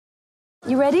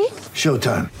You ready?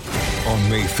 Showtime. On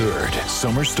May 3rd,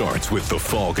 summer starts with The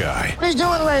Fall Guy. Let's do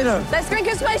it later. Let's drink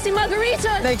a spicy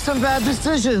margarita. Make some bad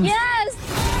decisions. Yes!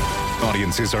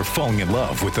 Audiences are falling in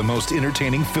love with the most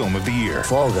entertaining film of the year.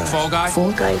 Fall Guy. Fall Guy?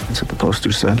 Fall guy. That's what the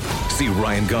poster said. See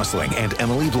Ryan Gosling and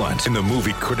Emily Blunt in the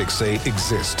movie critics say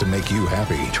exists to make you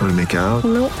happy. Trying to make it out?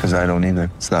 Nope. Because I don't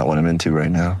either. It's not what I'm into right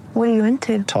now. What are you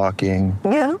into? Talking.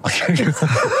 Yeah.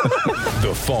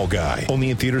 The Fall Guy.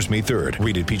 Only in theaters May 3rd.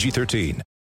 Rated PG-13.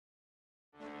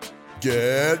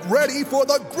 Get ready for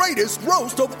the greatest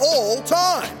roast of all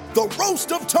time. The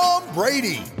Roast of Tom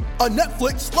Brady. A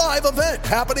Netflix live event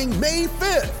happening May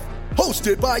 5th.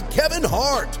 Hosted by Kevin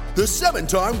Hart. The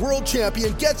 7-time world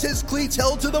champion gets his cleats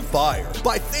held to the fire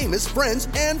by famous friends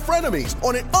and frenemies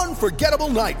on an unforgettable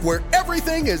night where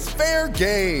everything is fair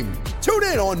game. Tune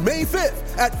in on May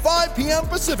 5th at 5 p.m.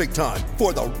 Pacific time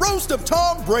for the Roast of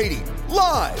Tom Brady.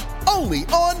 Live only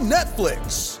on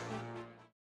Netflix.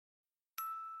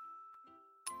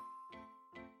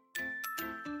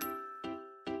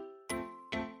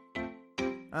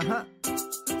 I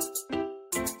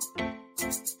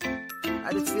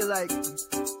just feel like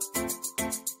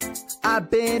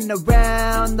I've been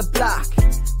around the block,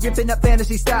 ripping up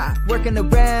fantasy stock, working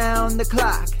around the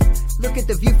clock. Look at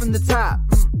the view from the top.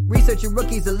 Researching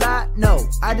rookies a lot? No,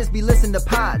 I just be listening to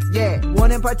pods. Yeah,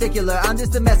 one in particular, I'm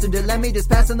just a messenger. Let me just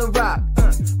pass on the rock.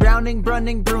 Browning,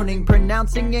 brunning, pruning,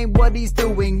 pronouncing ain't what he's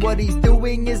doing. What he's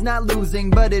doing is not losing,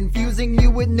 but infusing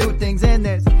you with new things. And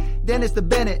there's Dennis the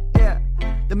Bennett, yeah.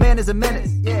 The man is a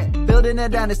menace, yeah. Building a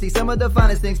dynasty, some of the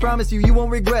finest things. Promise you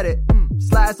won't regret it.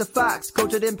 Sly as a fox,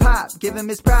 cultured in pop. Give him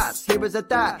his props. Here is a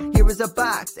thought, here is a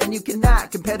box. And you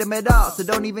cannot compare them at all, so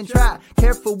don't even try.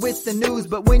 Careful with the news,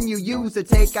 but when you use a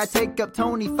take, I take up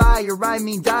Tony Fire. I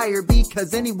mean Dyer,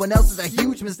 because anyone else is a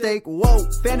huge mistake. Whoa.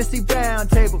 Fantasy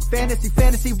round table,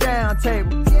 fantasy round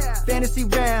table. Yeah. Fantasy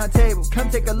round table,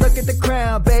 come take a look at the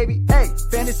crown, baby. Hey,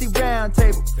 fantasy round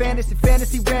table,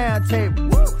 fantasy round table.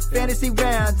 Woo. Fantasy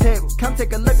round table, come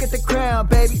take a look at the crown,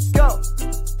 baby. Go.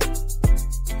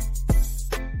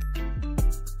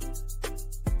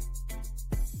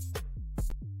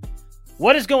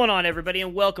 What is going on, everybody,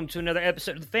 and welcome to another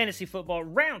episode of the Fantasy Football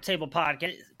Roundtable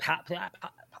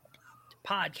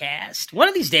podcast. One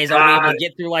of these days, I'll be able to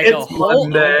get through like a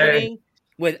whole opening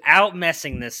without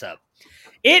messing this up.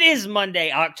 It is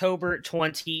Monday, October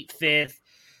 25th.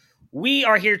 We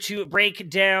are here to break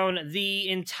down the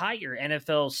entire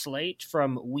NFL slate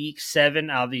from Week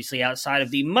 7, obviously outside of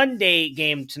the Monday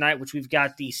game tonight, which we've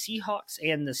got the Seahawks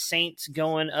and the Saints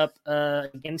going up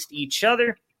against each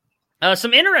other.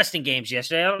 Some interesting games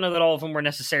yesterday. I don't know that all of them were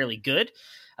necessarily good.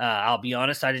 I'll be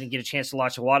honest, I didn't get a chance to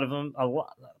watch a lot of them.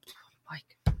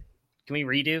 Mike, can we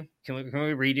redo? Can we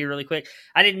redo really quick?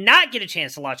 I did not get a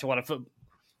chance to watch a lot of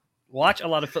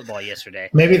football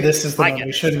yesterday. Maybe this is the one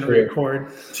we shouldn't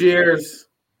record. Cheers.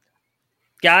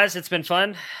 Guys, it's been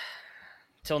fun.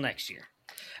 Till next year.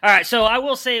 All right, so I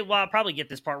will say, well, I'll probably get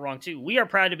this part wrong too. We are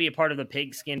proud to be a part of the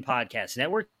Pigskin Podcast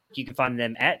Network. You can find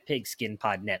them at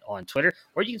PigskinPodNet on Twitter,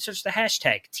 or you can search the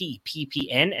hashtag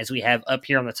TPPN as we have up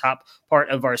here on the top part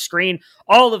of our screen.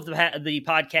 All of the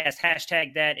podcast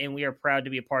hashtag that, and we are proud to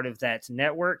be a part of that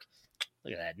network.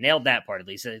 Look at that. Nailed that part at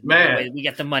least. Man. We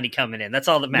got the money coming in. That's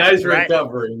all that matters. Nice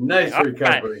recovery. Right? Nice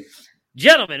recovery. Right.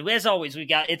 Gentlemen, as always,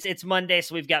 it's Monday,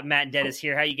 so we've got Matt and Dennis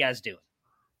here. How you guys doing?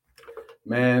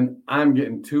 Man, I'm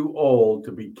getting too old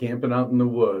to be camping out in the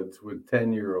woods with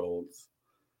 10-year-olds.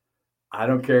 I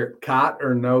don't care, cot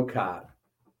or no cot.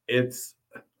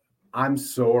 I'm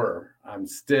sore. I'm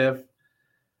stiff.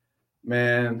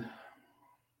 Man,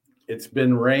 it's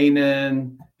been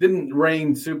raining. Didn't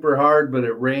rain super hard, but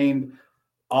it rained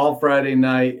all Friday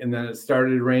night, and then it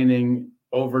started raining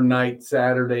overnight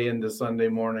Saturday into Sunday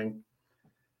morning.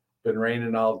 Been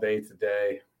raining all day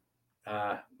today.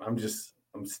 I'm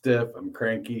stiff. I'm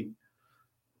cranky,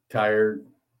 tired,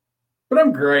 but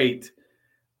I'm great.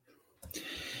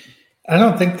 I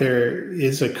don't think there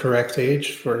is a correct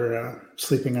age for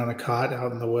sleeping on a cot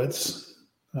out in the woods.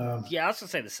 Yeah, I was gonna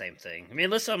say the same thing. I mean,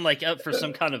 unless I'm like up for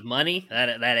some kind of money,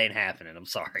 that ain't happening. I'm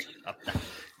sorry,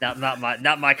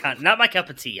 not my cup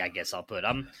of tea. I guess I'll put.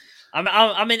 I'm a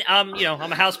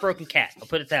housebroken cat. I'll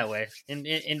put it that way.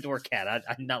 Indoor cat.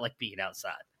 I do not like being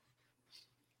outside.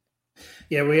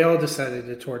 Yeah, we all decided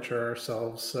to torture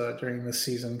ourselves during this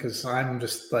season because I'm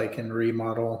just like in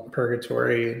remodel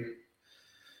purgatory.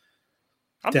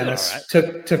 Dennis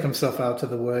took himself out to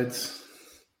the woods.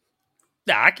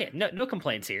 Nah, I can't. No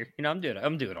complaints here. You know, I'm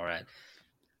doing all right.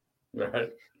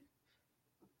 Right.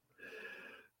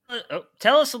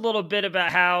 Tell us a little bit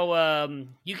about how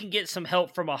you can get some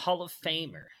help from a Hall of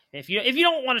Famer If you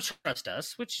don't want to trust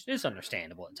us, which is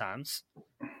understandable at times,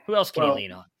 who else can you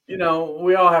lean on?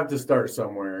 We all have to start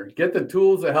somewhere. Get the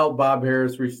tools that help Bob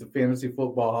Harris reach the Fantasy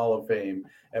Football Hall of Fame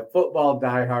at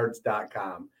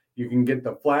footballdiehards.com. You can get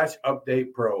the Flash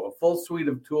Update Pro, a full suite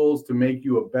of tools to make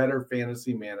you a better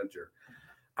fantasy manager.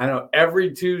 I know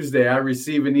every Tuesday I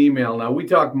receive an email. Now, we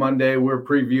talk Monday, we're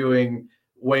previewing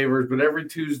waivers, but every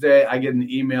Tuesday I get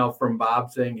an email from Bob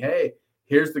saying, hey,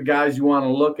 here's the guys you want to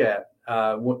look at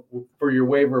for your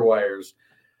waiver wires.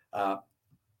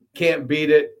 Can't beat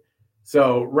it.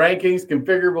 So rankings,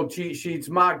 configurable cheat sheets,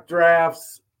 mock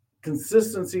drafts,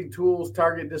 consistency tools,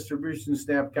 target distribution,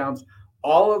 snap counts,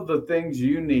 all of the things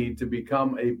you need to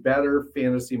become a better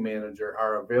fantasy manager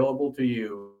are available to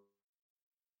you.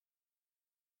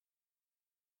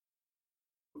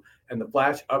 And the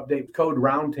Flash Update code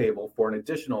Roundtable for an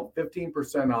additional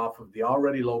 15% off of the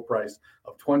already low price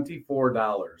of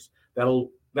 $24.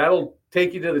 That'll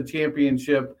take you to the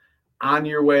championship on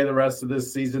your way the rest of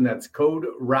this season. That's code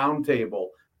Roundtable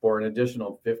for an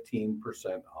additional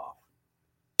 15% off.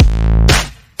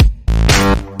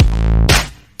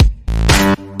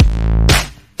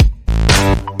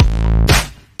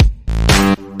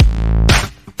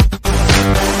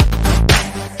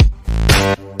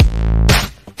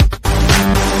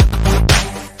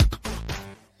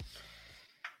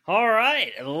 All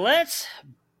right, let's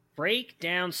break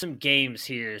down some games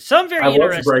here. Some very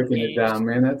interesting breaking games. It down,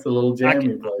 man. That's a little jam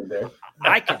you played there.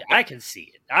 I can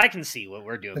see it. I can see what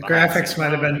we're doing. The graphics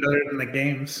might have been better than the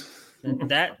games.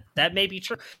 That may be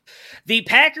true. The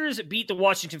Packers beat the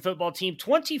Washington football team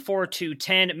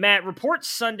 24-10. Matt, reports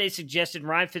Sunday suggested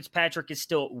Ryan Fitzpatrick is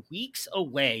still weeks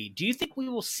away. Do you think we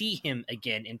will see him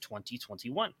again in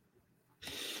 2021?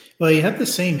 Well, he had the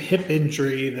same hip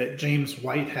injury that James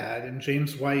White had, and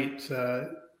James White,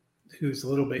 who's a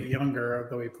little bit younger,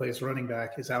 although he plays running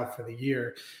back, is out for the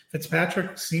year.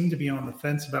 Fitzpatrick seemed to be on the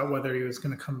fence about whether he was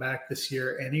going to come back this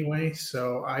year anyway,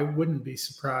 so I wouldn't be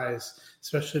surprised,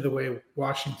 especially the way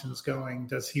Washington's going.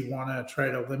 Does he want to try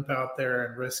to limp out there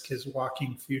and risk his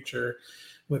walking future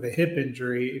with a hip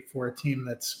injury for a team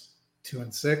that's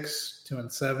 2-6,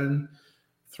 2-7,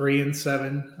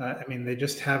 3-7? I mean, they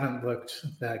just haven't looked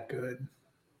that good.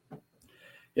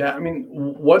 Yeah, I mean,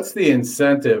 what's the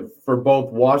incentive for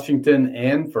both Washington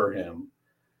and for him?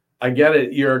 I get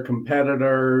it. You're a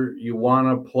competitor. You want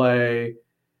to play.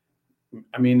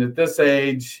 I mean, at this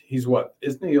age, he's what?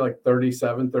 Isn't he like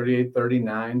 37, 38,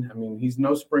 39? I mean, he's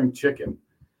no spring chicken.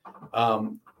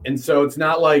 And so it's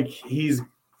not like he's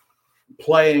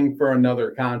playing for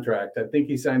another contract. I think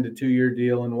he signed a 2-year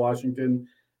deal in Washington,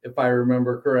 if I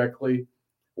remember correctly.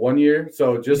 1 year.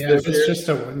 So just this year. It's just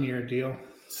a 1-year deal.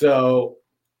 So,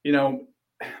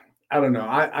 I don't know.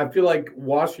 I feel like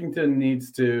Washington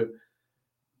needs to.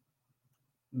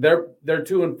 They're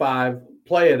 2-5.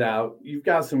 Play it out. You've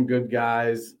got some good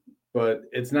guys, but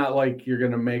it's not like you're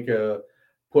going to make a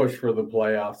push for the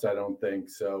playoffs. I don't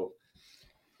think so.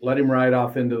 Let him ride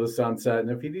off into the sunset, and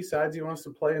if he decides he wants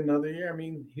to play another year, I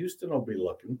mean, Houston will be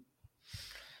looking.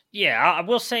 Yeah, I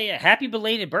will say happy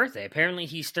belated birthday. Apparently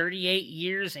he's 38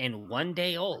 years and 1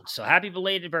 day old. So happy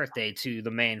belated birthday to the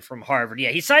man from Harvard. Yeah,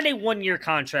 he signed a 1-year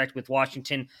contract with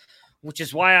Washington, which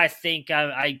is why I think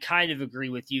I kind of agree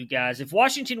with you guys. If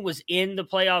Washington was in the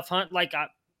playoff hunt like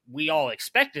we all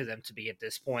expected them to be at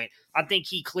this point, I think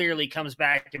he clearly comes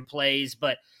back and plays,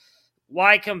 but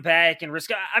why come back and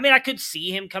risk? I mean, I could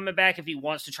see him coming back if he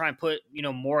wants to try and put,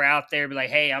 more out there, be like,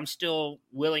 hey, I'm still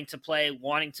willing to play,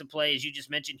 wanting to play. As you just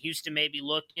mentioned, Houston may be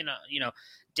looking,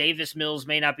 Davis Mills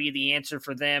may not be the answer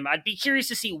for them. I'd be curious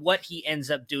to see what he ends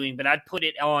up doing, but I'd put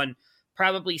it on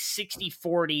probably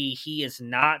 60-40. He is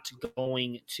not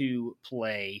going to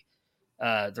play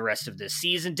the rest of this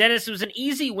season. Dennis, it was an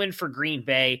easy win for Green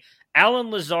Bay.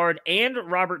 Allen Lazard and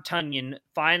Robert Tonyan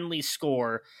finally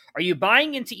score. Are you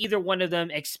buying into either one of them,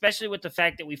 especially with the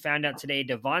fact that we found out today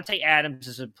Davante Adams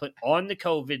is put on the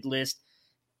COVID list,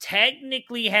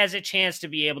 technically has a chance to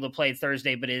be able to play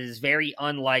Thursday, but it is very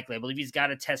unlikely. I believe he's got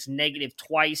to test negative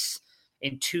twice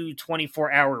in 2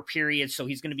 24-hour periods, so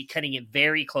he's going to be cutting it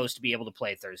very close to be able to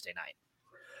play Thursday night.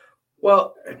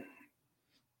 Well,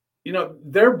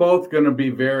 they're both going to be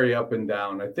very up and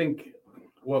down. I think,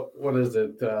 what is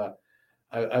it?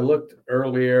 I looked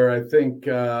earlier. I think,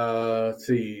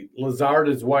 Lazard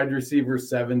is wide receiver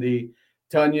 70.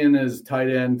 Tonyan is tight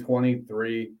end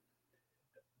 23.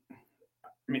 I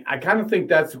mean, I kind of think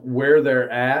that's where they're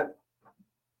at.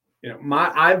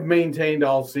 I've maintained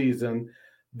all season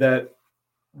that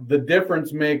the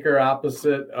difference maker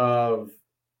opposite of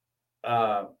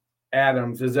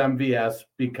Adams is MVS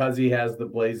because he has the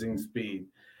blazing speed.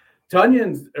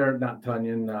 Lazard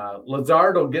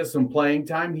will get some playing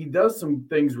time. He does some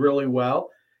things really well.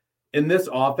 In this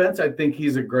offense, I think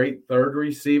he's a great third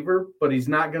receiver, but he's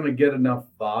not going to get enough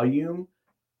volume.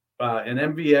 And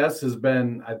MVS has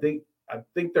been, I think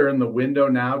they're in the window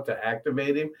now to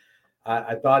activate him.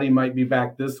 I thought he might be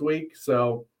back this week,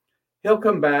 so he'll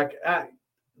come back.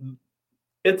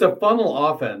 It's a funnel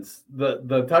offense.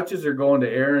 The touches are going to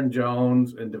Aaron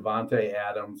Jones and Devontae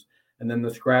Adams, and then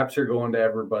the scraps are going to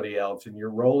everybody else, and you're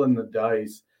rolling the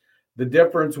dice. The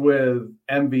difference with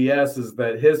MVS is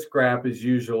that his scrap is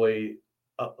usually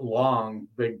a long,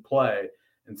 big play.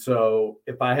 And so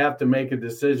if I have to make a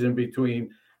decision between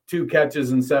 2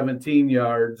 catches and 17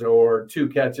 yards or 2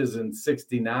 catches and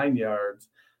 69 yards,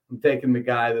 I'm taking the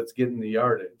guy that's getting the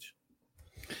yardage.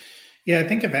 Yeah, I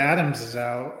think if Adams is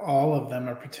out, all of them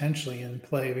are potentially in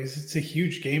play because it's a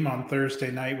huge game on Thursday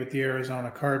night with the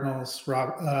Arizona Cardinals.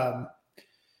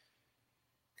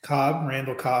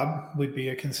 Randall Cobb would be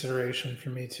a consideration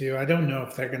for me too. I don't know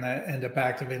if they're going to end up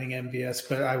activating MVS,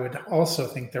 but I would also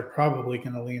think they're probably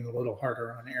going to lean a little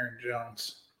harder on Aaron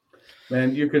Jones.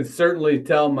 Man, you could certainly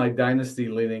tell my dynasty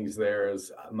leanings there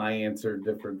is my answer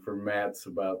different from Matt's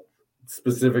about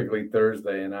specifically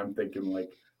Thursday, and I'm thinking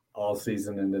like all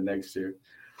season into next year.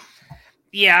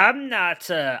 Yeah, I'm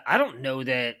not I don't know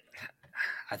that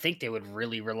I think they would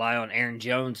really rely on Aaron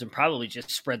Jones and probably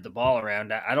just spread the ball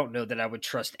around. I don't know that I would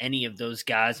trust any of those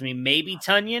guys. I mean, maybe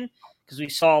Tunyon, because we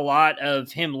saw a lot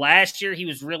of him last year. He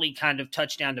was really kind of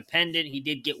touchdown dependent. He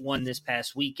did get one this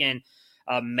past weekend.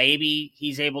 Maybe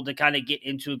he's able to kind of get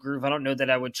into a groove. I don't know that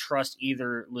I would trust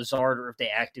either Lazard or if they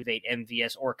activate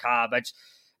MVS or Cobb.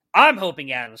 I'm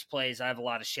hoping Adams plays. I have a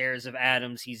lot of shares of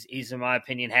Adams. He's in my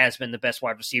opinion has been the best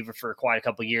wide receiver for quite a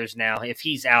couple of years now. If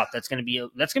he's out, that's going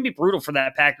to be brutal for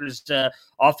that Packers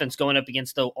offense going up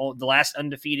against the last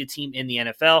undefeated team in the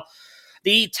NFL.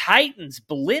 The Titans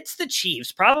blitz the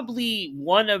Chiefs. Probably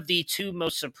one of the 2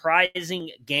 most surprising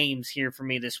games here for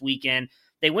me this weekend.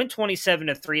 They win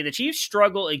 27-3. The Chiefs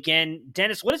struggle again.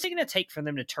 Dennis, what is it going to take for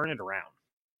them to turn it around?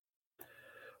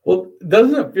 Well,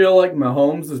 doesn't it feel like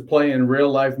Mahomes is playing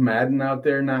real-life Madden out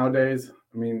there nowadays?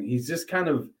 I mean, he's just kind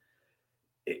of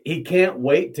 – he can't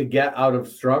wait to get out of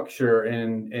structure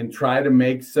and try to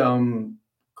make some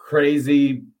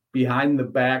crazy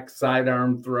behind-the-back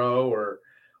sidearm throw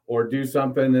or do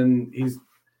something. And he's –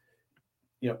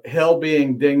 Hill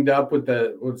being dinged up with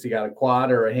what's he got, a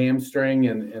quad or a hamstring,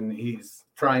 and he's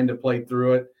trying to play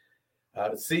through it.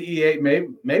 CEH,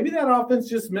 maybe that offense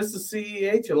just misses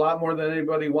CEH a lot more than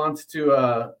anybody wants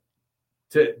to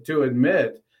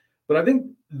admit. But I think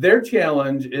their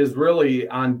challenge is really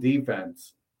on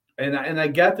defense. And I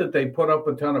get that they put up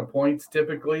a ton of points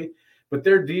typically, but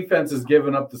their defense has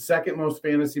given up the 2nd most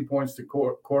fantasy points to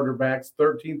quarterbacks,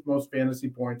 13th most fantasy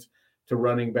points to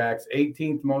running backs,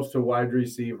 18th most to wide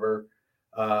receiver,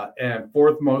 and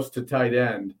 4th most to tight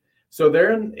end. So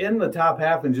they're in the top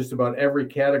half in just about every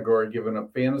category, giving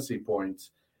up fantasy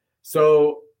points.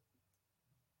 So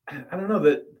I don't know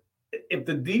that if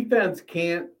the defense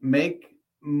can't make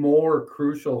more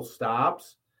crucial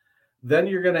stops, then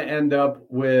you're going to end up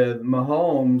with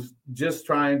Mahomes just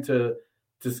trying to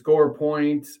score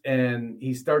points, and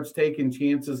he starts taking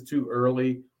chances too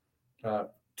early,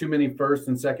 too many first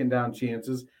and second down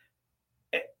chances.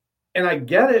 And I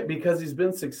get it because he's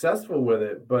been successful with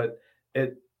it, but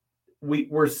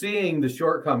we're seeing the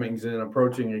shortcomings in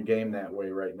approaching a game that way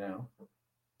right now.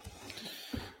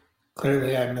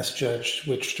 Clearly, I misjudged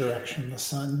which direction the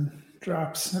sun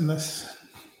drops in this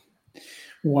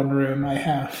one room I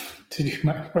have to do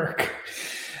my work.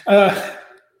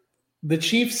 The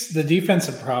Chiefs, the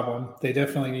defensive problem, they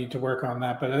definitely need to work on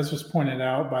that. But as was pointed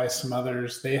out by some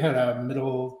others, they had a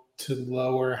middle to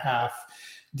lower half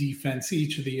defense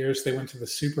each of the years they went to the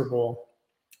Super Bowl.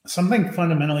 Something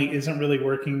fundamentally isn't really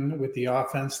working with the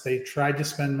offense. They tried to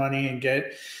spend money and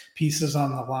get pieces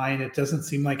on the line. It doesn't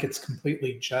seem like it's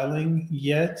completely gelling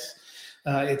yet.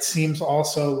 It seems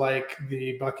also like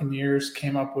the Buccaneers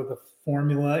came up with a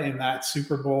formula in that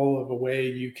Super Bowl of a way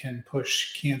you can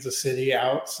push Kansas City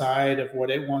outside of what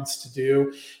it wants to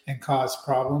do and cause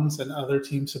problems, and other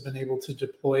teams have been able to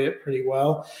deploy it pretty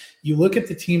well. You look at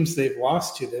the teams they've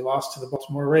lost to. They lost to the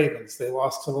Baltimore Ravens. They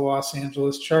lost to the Los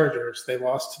Angeles Chargers. They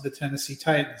lost to the Tennessee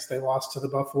Titans. They lost to the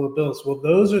Buffalo Bills. Well,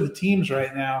 those are the teams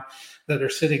right now that are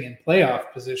sitting in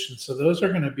playoff position. So those are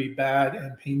going to be bad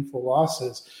and painful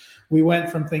losses. We went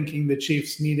from thinking the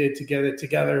Chiefs needed to get it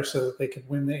together so that they could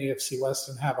win the AFC West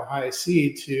and have a high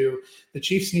seed to the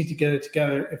Chiefs need to get it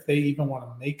together if they even want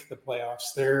to make the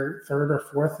playoffs. They're 3rd or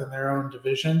 4th in their own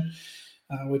division.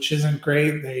 which isn't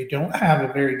great. They don't have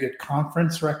a very good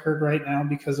conference record right now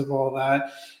because of all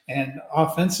that. And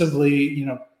offensively,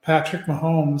 Patrick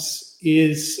Mahomes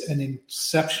is an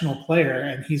exceptional player,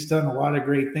 and he's done a lot of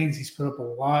great things. He's put up a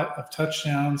lot of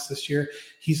touchdowns this year.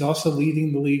 He's also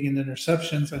leading the league in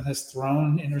interceptions and has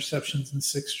thrown interceptions in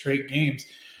 6 straight games.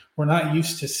 We're not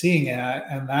used to seeing that,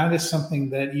 and that is something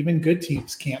that even good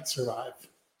teams can't survive.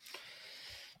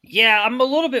 Yeah, I'm a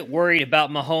little bit worried about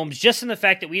Mahomes, just in the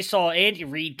fact that we saw Andy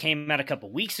Reid came out a couple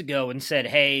weeks ago and said,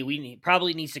 hey,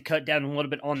 probably needs to cut down a little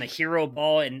bit on the hero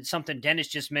ball, and something Dennis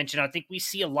just mentioned, I think we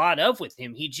see a lot of with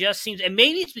him. He just seems, and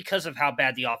maybe it's because of how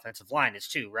bad the offensive line is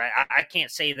too, right? I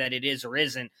can't say that it is or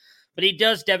isn't, but he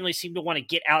does definitely seem to want to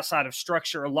get outside of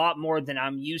structure a lot more than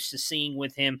I'm used to seeing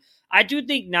with him. I do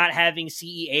think not having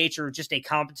CEH or just a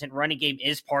competent running game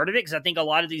is part of it, because I think a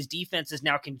lot of these defenses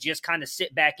now can just kind of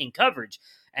sit back in coverage.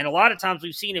 And a lot of times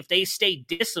we've seen if they stay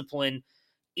disciplined,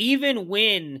 even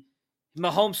when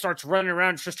Mahomes starts running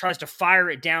around and just tries to fire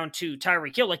it down to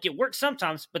Tyreek Hill, like it works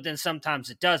sometimes, but then sometimes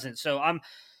it doesn't. So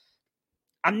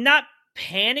I'm not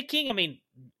panicking. I mean,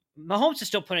 Mahomes is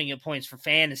still putting up points for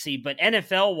fantasy, but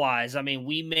NFL-wise, I mean,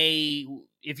 we may,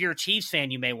 if you're a Chiefs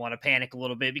fan, you may want to panic a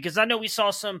little bit, because I know we saw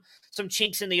some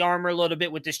chinks in the armor a little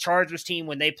bit with this Chargers team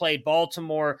when they played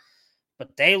Baltimore,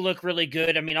 but they look really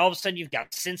good. I mean, all of a sudden you've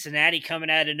got Cincinnati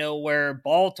coming out of nowhere.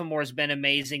 Baltimore's been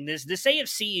amazing. This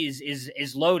AFC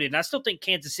is loaded, and I still think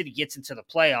Kansas City gets into the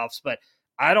playoffs, but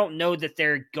I don't know that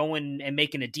they're going and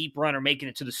making a deep run or making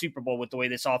it to the Super Bowl with the way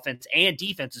this offense and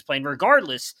defense is playing,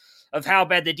 regardless of how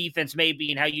bad the defense may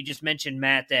be and how you just mentioned,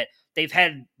 Matt, that they've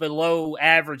had below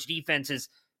average defenses.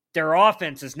 Their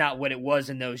offense is not what it was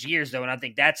in those years, though, and I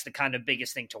think that's the kind of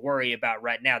biggest thing to worry about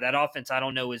right now. That offense, I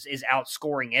don't know, is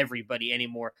outscoring everybody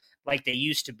anymore like they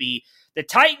used to be. The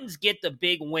Titans get the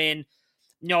big win.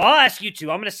 I'll ask you two.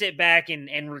 I'm going to sit back and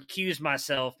recuse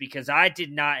myself, because I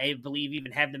did not believe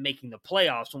even have them making the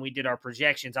playoffs when we did our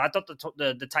projections. I thought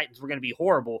the Titans were going to be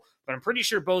horrible, but I'm pretty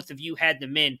sure both of you had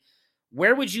them in.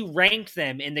 Where would you rank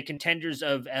them in the contenders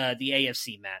of the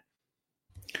AFC, Matt?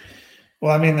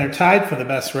 Well, I mean, they're tied for the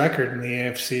best record in the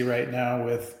AFC right now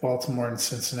with Baltimore and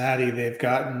Cincinnati. They've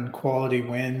gotten quality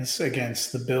wins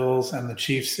against the Bills and the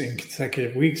Chiefs in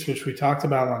consecutive weeks, which we talked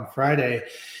about on Friday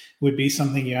would be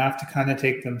something you have to kind of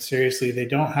take them seriously. They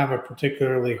don't have a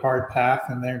particularly hard path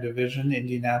in their division.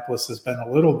 Indianapolis has been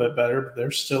a little bit better, but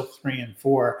they're still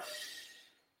 3-4.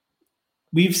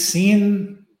 We've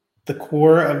seen the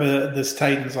core of this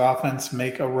Titans offense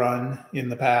make a run in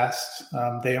the past.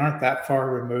 They aren't that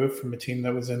far removed from a team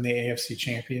that was in the AFC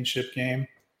Championship game.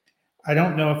 I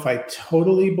don't know if I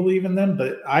totally believe in them,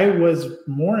 but I was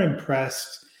more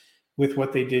impressed with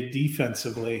what they did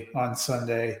defensively on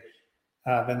Sunday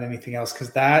than anything else,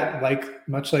 because that,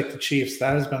 much like the Chiefs,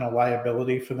 that has been a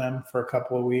liability for them for a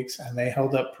couple of weeks, and they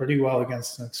held up pretty well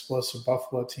against an explosive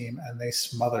Buffalo team, and they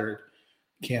smothered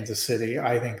Kansas City.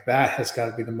 I think that has got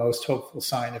to be the most hopeful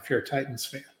sign if you're a Titans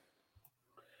fan.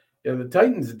 Yeah, the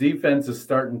Titans defense is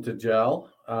starting to gel.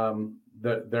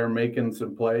 They're making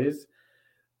some plays.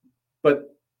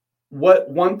 But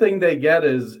one thing they get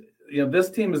is,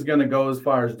 this team is going to go as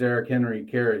far as Derrick Henry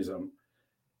carries them.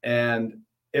 And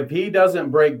if he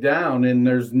doesn't break down, and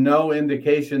there's no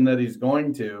indication that he's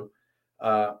going to,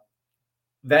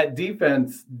 that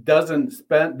defense doesn't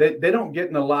they don't get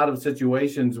in a lot of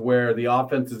situations where the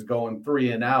offense is going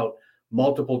 3 and out,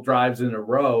 multiple drives in a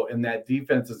row, and that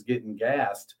defense is getting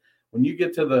gassed. When you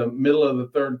get to the middle of the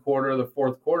third quarter, the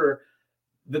fourth quarter,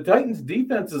 the Titans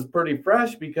defense is pretty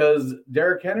fresh, because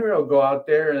Derrick Henry will go out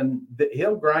there and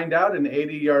he'll grind out an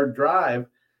 80-yard drive.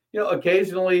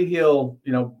 Occasionally he'll,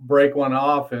 break one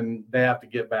off and they have to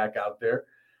get back out there,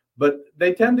 but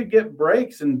they tend to get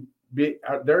breaks and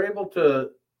they're able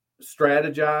to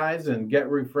strategize and get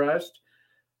refreshed.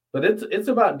 But it's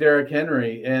about Derrick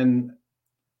Henry, and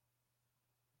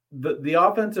the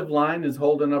offensive line is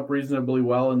holding up reasonably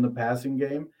well in the passing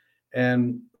game,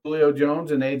 and Julio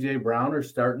Jones and A.J. Brown are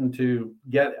starting to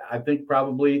get, I think,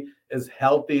 probably as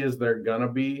healthy as they're going to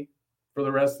be for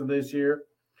the rest of this year.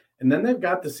 And then they've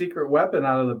got the secret weapon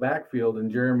out of the backfield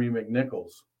in Jeremy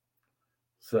McNichols.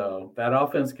 So that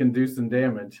offense can do some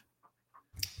damage.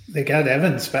 They got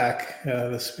Evans back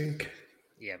this week.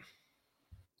 Yeah.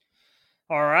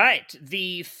 All right.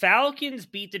 The Falcons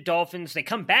beat the Dolphins. They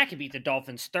come back and beat the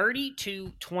Dolphins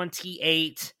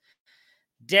 30-28.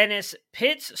 Dennis,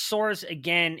 Pitts soars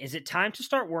again. Is it time to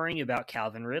start worrying about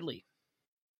Calvin Ridley?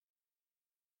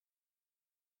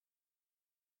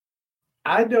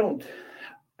 I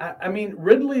mean,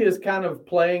 Ridley is kind of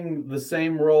playing the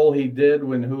same role he did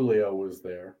when Julio was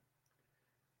there.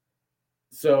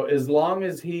 So as long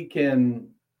as he can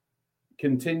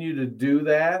continue to do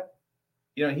that,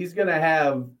 he's going to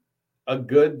have a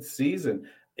good season.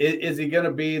 Is he going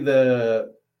to be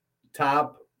the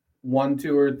top 1,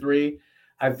 2, or 3?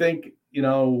 I think,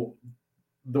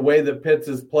 the way that Pitts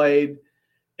has played,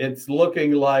 it's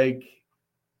looking like,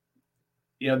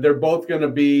 they're both going to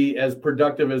be as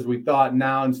productive as we thought.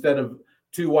 Now, instead of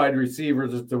 2 wide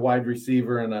receivers, it's a wide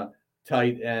receiver and a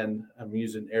tight end. I'm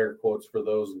using air quotes for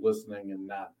those listening and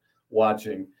not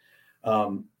watching.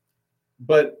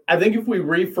 But I think if we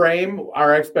reframe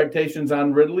our expectations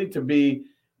on Ridley to be,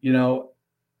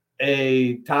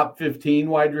 a top 15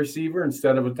 wide receiver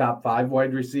instead of a top 5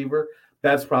 wide receiver,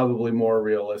 that's probably more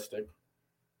realistic.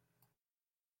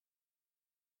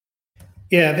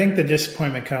 Yeah, I think the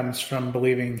disappointment comes from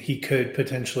believing he could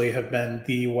potentially have been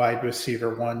the wide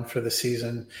receiver 1 for the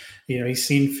season. He's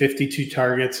seen 52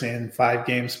 targets in 5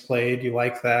 games played. You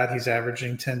like that. He's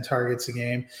averaging 10 targets a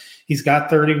game. He's got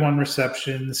 31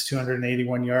 receptions,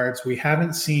 281 yards. We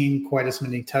haven't seen quite as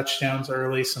many touchdowns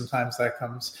early. Sometimes that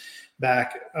comes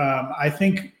back. I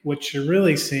think what you're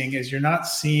really seeing is you're not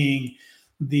seeing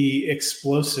the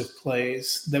explosive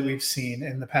plays that we've seen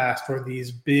in the past, or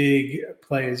these big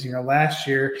plays. Last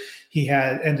year he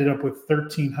ended up with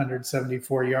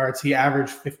 1,374 yards. He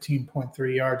averaged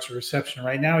 15.3 yards a reception.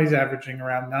 Right now he's averaging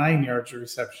around 9 yards a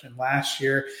reception. Last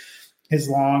year his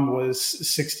long was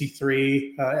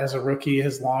 63. As a rookie,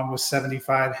 his long was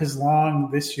 75. His long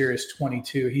this year is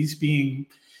 22.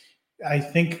 I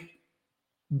think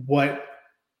what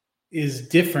is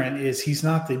different is he's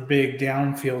not the big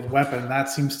downfield weapon. That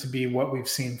seems to be what we've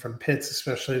seen from Pitts,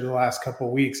 especially the last couple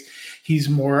of weeks. He's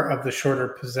more of the shorter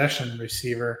possession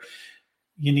receiver.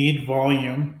 You need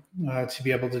volume to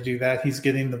be able to do that. He's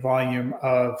getting the volume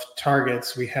of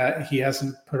targets. He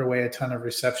hasn't put away a ton of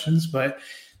receptions, but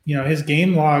his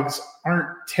game logs aren't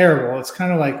terrible. It's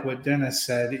kind of like what Dennis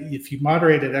said. If you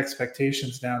moderated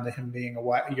expectations down to him being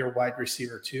your wide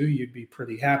receiver 2, you'd be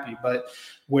pretty happy. But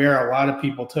where a lot of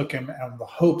people took him and the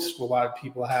hopes a lot of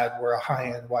people had were a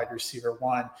high-end wide receiver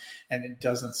 1, and it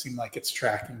doesn't seem like it's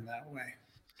tracking that way.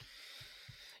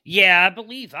 Yeah, I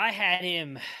believe I had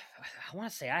him. I want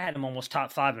to say I had him almost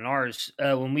top 5 in ours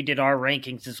when we did our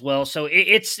rankings as well. So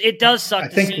it does suck. I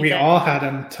think we all had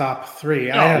him top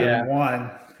 3. I had him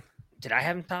 1. Did I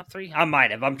have him top 3? I might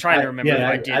have. I'm trying to remember if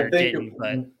I did or didn't.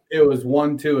 But it was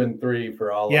 1, 2, and 3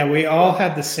 for all. Yeah, we all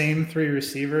had the same 3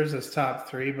 receivers as top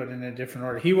 3, but in a different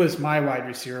order. He was my wide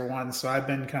receiver 1, so I've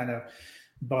been kind of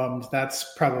bummed.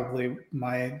 That's probably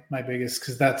my biggest,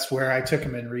 because that's where I took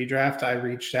him in redraft. I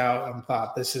reached out and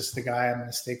thought, this is the guy I'm going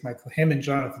to stake him and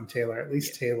Jonathan Taylor. At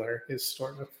least Taylor is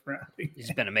sort of rounding.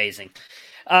 He's been amazing.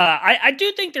 I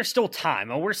do think there's still time.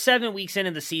 We're 7 weeks into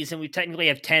the season. We technically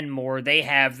have 10 more. They've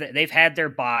had their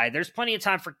bye. There's plenty of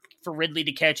time for Ridley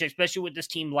to catch, especially with this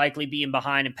team likely being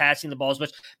behind and passing the ball as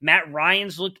much. Matt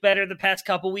Ryan's looked better the past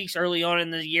couple weeks. Early on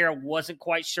in the year, I wasn't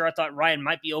quite sure. I thought Ryan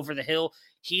might be over the hill.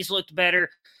 He's looked better.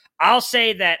 I'll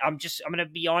say that I'm going to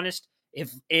be honest.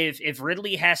 If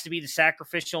Ridley has to be the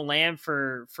sacrificial lamb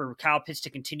for Kyle Pitts to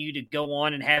continue to go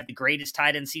on and have the greatest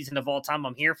tight end season of all time,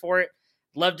 I'm here for it.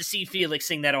 Love to see Felix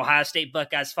sing that Ohio State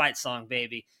Buckeyes fight song,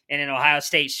 baby, in an Ohio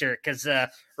State shirt, because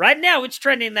right now it's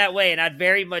trending that way, and I'd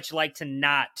very much like to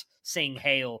not sing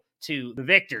hail to the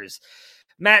victors.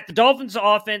 Matt, the Dolphins'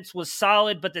 offense was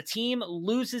solid, but the team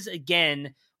loses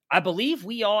again. I believe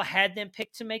we all had them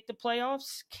picked to make the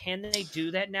playoffs. Can they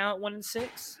do that now at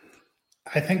 1-6?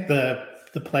 I think the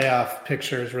playoff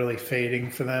picture is really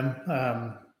fading for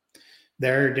them.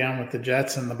 They're down with the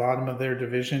Jets in the bottom of their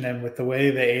division, and with the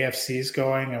way the AFC is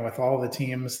going and with all the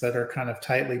teams that are kind of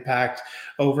tightly packed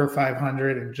over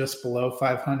 500 and just below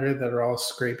 500 that are all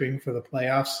scraping for the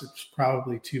playoffs, it's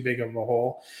probably too big of a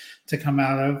hole to come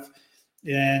out of.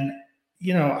 And,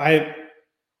 I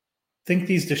think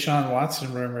these Deshaun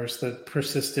Watson rumors that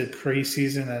persisted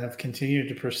preseason and have continued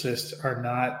to persist are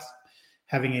not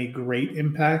having a great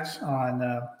impact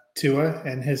on Tua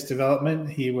and his development.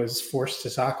 He was forced to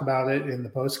talk about it in the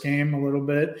postgame a little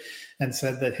bit and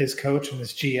said that his coach and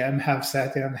his GM have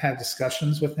sat down and had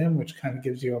discussions with him, which kind of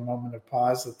gives you a moment of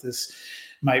pause that this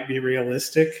might be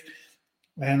realistic.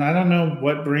 And I don't know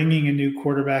what bringing a new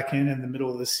quarterback in the middle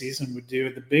of the season would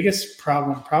do. The biggest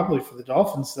problem probably for the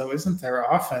Dolphins, though, isn't their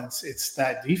offense. It's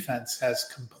that defense has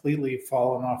completely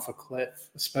fallen off a cliff,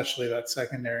 especially that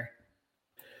secondary.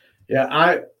 Yeah,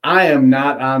 I am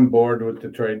not on board with the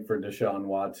trade for Deshaun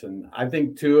Watson. I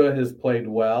think Tua has played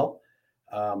well.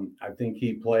 I think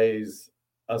he plays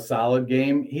a solid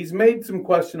game. He's made some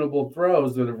questionable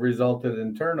throws that have resulted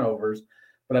in turnovers,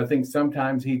 but I think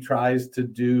sometimes he tries to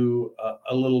do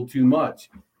a little too much.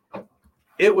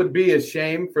 It would be a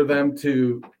shame for them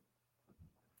to,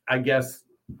 I guess,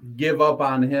 give up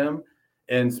on him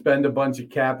and spend a bunch of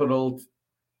capital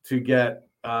to get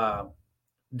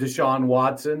Deshaun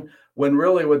Watson, when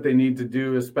really what they need to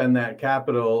do is spend that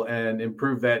capital and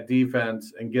improve that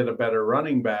defense and get a better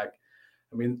running back.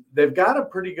 I mean, they've got a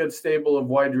pretty good stable of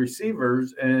wide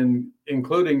receivers, and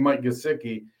including Mike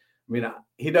Gesicki. I mean,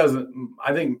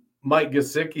 I think Mike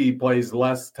Gesicki plays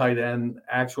less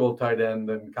actual tight end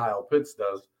than Kyle Pitts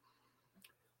does.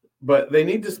 But they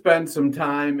need to spend some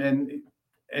time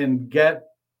and get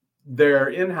their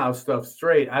in-house stuff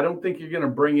straight. I don't think you're going to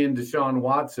bring in Deshaun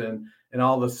Watson and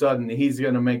all of a sudden he's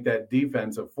going to make that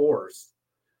defense a force.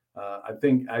 I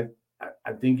think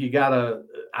you gotta.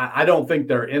 I don't think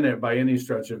they're in it by any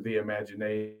stretch of the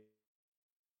imagination.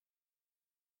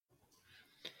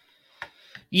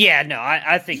 Yeah, no,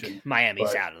 I think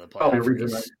Miami's out of the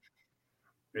playoffs.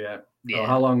 Yeah. Oh,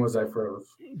 how long was I froze?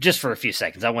 Just for a few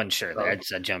seconds. I wasn't sure there. I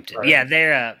just jumped in. Right. Yeah,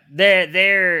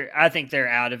 they're. I think they're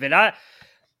out of it.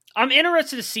 I'm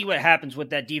interested to see what happens with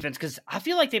that defense because I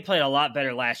feel like they played a lot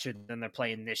better last year than they're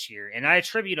playing this year. And I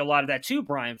attribute a lot of that to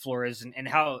Brian Flores and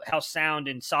how sound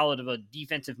and solid of a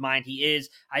defensive mind he is.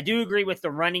 I do agree with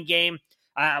the running game.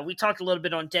 We talked a little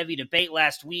bit on Devy Debate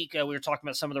last week. We were talking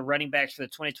about some of the running backs for the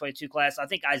 2022 class. I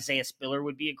think Isaiah Spiller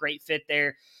would be a great fit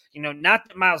there. You know, not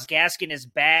that Myles Gaskin is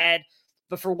bad,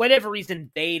 but for whatever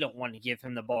reason, they don't want to give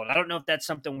him the ball. And I don't know if that's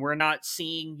something we're not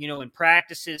seeing, in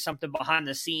practices, something behind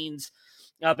the scenes.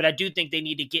 But I do think they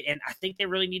need to get, and I think they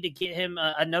really need to get him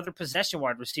another possession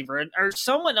wide receiver or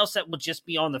someone else that will just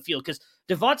be on the field because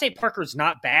Devontae Parker's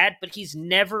not bad, but he's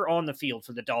never on the field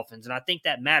for the Dolphins, and I think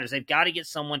that matters. They've got to get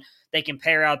someone they can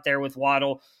pair out there with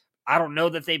Waddle. I don't know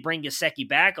that they bring Gesicki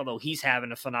back, although he's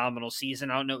having a phenomenal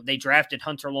season. I don't know. They drafted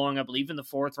Hunter Long, I believe, in the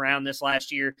 4th round this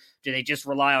last year. Do they just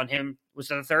rely on him? Was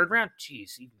it the 3rd round?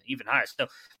 Jeez, even higher. So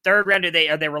 3rd round,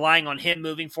 are they relying on him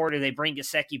moving forward? Do they bring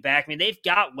Gesicki back? I mean, they've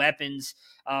got weapons.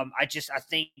 I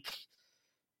think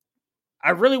I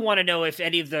really want to know if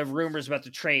any of the rumors about the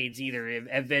trades either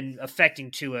have been affecting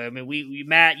Tua. I mean,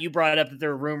 Matt, you brought up that there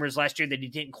were rumors last year that he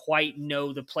didn't quite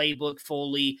know the playbook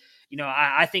fully.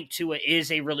 I think Tua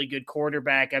is a really good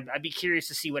quarterback. I'd be curious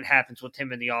to see what happens with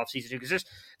him in the offseason too, because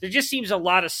there just seems a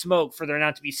lot of smoke for there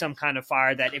not to be some kind of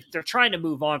fire that if they're trying to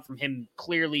move on from him,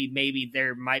 clearly maybe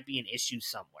there might be an issue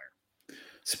somewhere.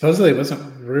 Supposedly it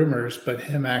wasn't rumors, but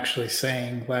him actually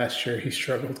saying last year he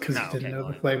struggled because he didn't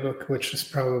know the playbook, which is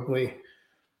probably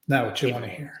not what you want to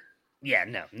hear. Yeah,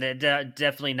 no,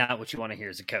 definitely not what you want to hear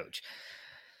as a coach.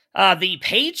 The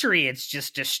Patriots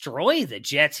just destroy the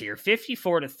Jets here,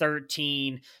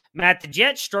 54-13. Matt, the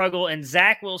Jets struggle, and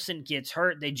Zach Wilson gets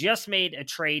hurt. They just made a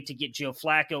trade to get Joe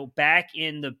Flacco back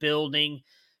in the building.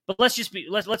 But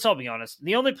let's all be honest.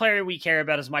 The only player we care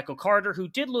about is Michael Carter, who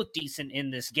did look decent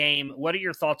in this game. What are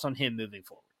your thoughts on him moving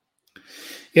forward?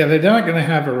 Yeah, they're not going to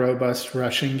have a robust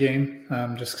rushing game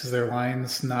just because their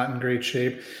line's not in great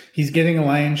shape. He's getting a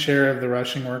lion's share of the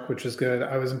rushing work, which is good.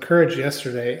 I was encouraged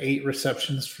yesterday, 8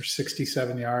 receptions for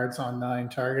 67 yards on 9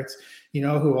 targets. You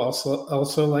know who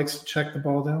also likes to check the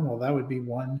ball down? Well, that would be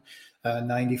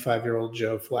 95-year-old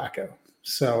Joe Flacco.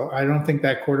 So I don't think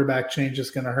that quarterback change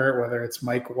is going to hurt, whether it's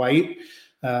Mike White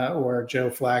or Joe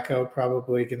Flacco,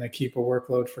 probably going to keep a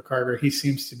workload for Carter. He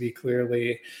seems to be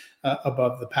clearly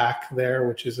above the pack there,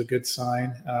 which is a good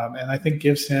sign. And I think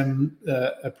gives him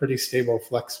a pretty stable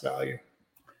flex value.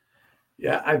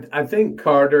 Yeah, I think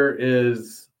Carter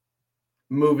is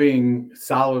moving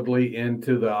solidly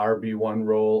into the RB1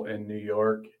 role in New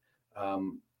York.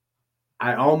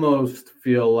 I almost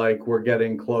feel like we're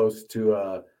getting close to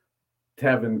a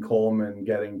Tevin Coleman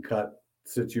getting cut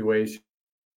situation.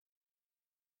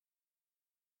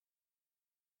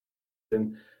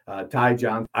 Ty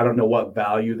Johnson, I don't know what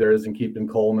value there is in keeping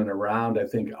Coleman around. I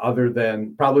think other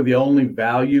than probably the only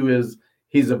value is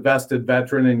he's a vested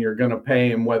veteran and you're going to pay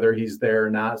him whether he's there or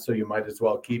not, so you might as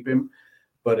well keep him.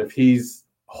 But if he's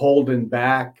holding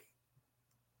back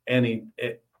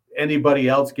anybody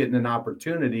else getting an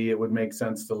opportunity, it would make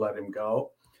sense to let him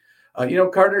go.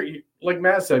 Carter, like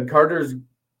Matt said, Carter's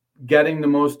getting the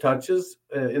most touches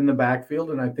in the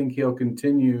backfield, and I think he'll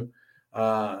continue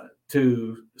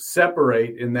to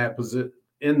separate in that position.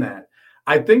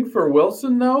 I think for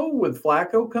Wilson, though, with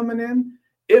Flacco coming in,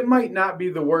 it might not be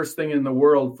the worst thing in the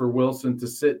world for Wilson to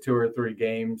sit 2 or 3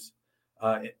 games.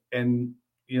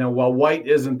 While White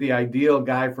isn't the ideal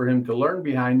guy for him to learn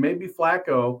behind, maybe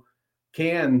Flacco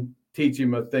can teach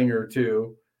him a thing or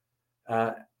two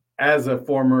as a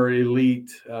former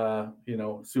elite,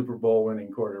 Super Bowl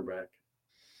winning quarterback.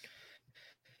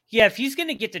 Yeah, if he's going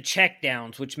to get the check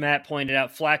downs, which Matt pointed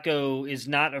out, Flacco is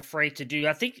not afraid to do,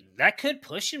 I think that could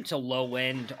push him to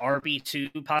low-end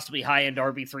RB2, possibly high-end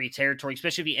RB3 territory,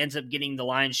 especially if he ends up getting the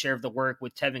lion's share of the work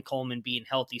with Tevin Coleman being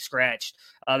healthy scratched.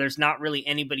 There's not really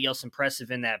anybody else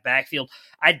impressive in that backfield.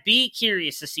 I'd be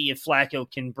curious to see if Flacco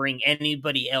can bring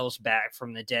anybody else back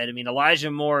from the dead. I mean,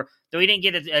 Elijah Moore, though he didn't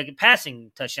get a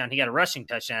passing touchdown, he got a rushing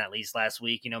touchdown at least last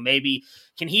week. Maybe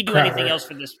can he do anything else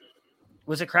for this?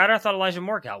 Was it Crowder? I thought Elijah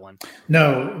Moore got one.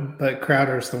 No, but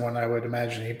Crowder's the one I would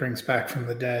imagine he brings back from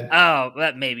the dead. Oh,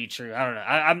 that may be true. I don't know.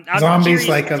 I'm zombies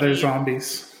like other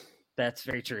zombies. That's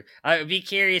very true. I'd be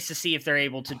curious to see if they're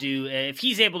able to do, if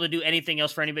he's able to do anything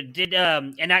else for anybody.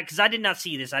 Because I did not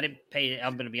see this. I didn't pay.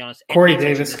 I'm going to be honest. Corey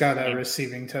Davis got a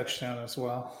receiving touchdown as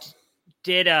well.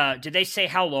 Did they say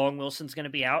how long Wilson's going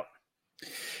to be out?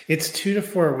 It's 2 to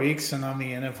 4 weeks, and on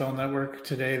the NFL Network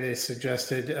today they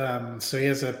suggested so he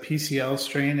has a PCL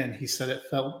strain, and he said it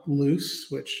felt loose,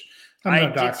 which I'm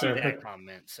no doctor, did see that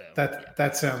comment, so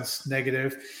that sounds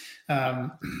negative.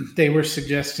 They were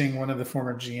suggesting, one of the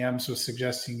former GMs was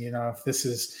suggesting, if this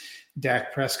is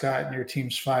Dak Prescott and your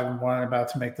team's 5-1 about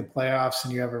to make the playoffs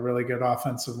and you have a really good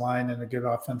offensive line and a good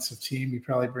offensive team, you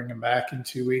probably bring him back in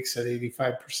 2 weeks at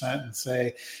 85% and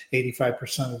say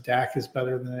 85% of Dak is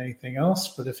better than anything else.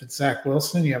 But if it's Zach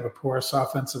Wilson, you have a porous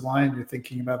offensive line, you're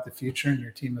thinking about the future and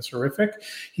your team is horrific,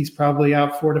 he's probably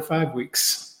out 4 to 5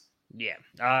 weeks. Yeah,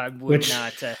 I would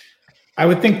not. I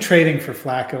would think trading for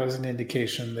Flacco is an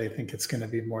indication they think it's going to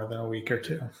be more than a week or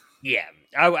two. Yeah,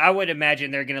 I would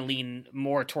imagine they're going to lean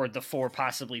more toward the 4,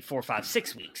 possibly 4, 5,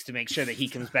 6 weeks to make sure that he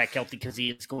comes back healthy because he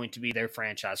is going to be their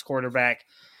franchise quarterback.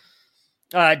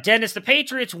 Dennis, the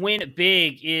Patriots win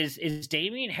big. Is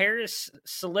Damian Harris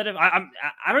solidified?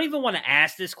 I don't even want to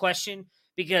ask this question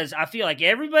because I feel like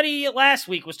everybody last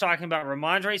week was talking about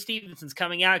Ramondre Stevenson's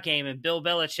coming out game and Bill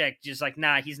Belichick just like,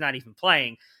 nah, he's not even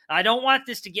playing. I don't want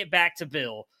this to get back to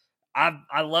Bill.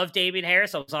 I love Damian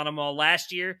Harris. I was on him all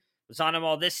last year. Was on him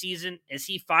all this season. Is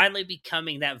he finally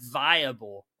becoming that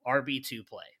viable RB2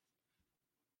 play?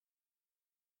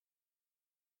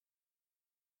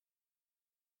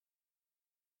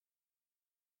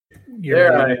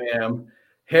 There I am.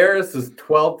 Harris is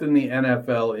 12th in the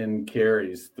NFL in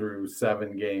carries through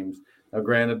 7 games. Now,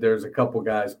 granted, there's a couple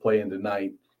guys playing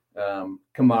tonight.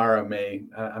 Kamara may.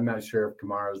 I'm not sure if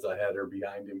Kamara's ahead or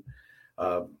behind him,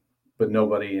 but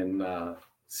nobody in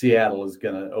Seattle is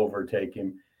going to overtake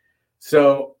him.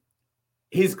 So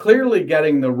he's clearly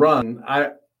getting the run.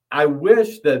 I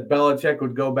wish that Belichick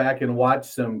would go back and watch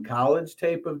some college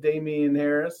tape of Damian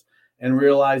Harris and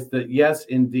realize that, yes,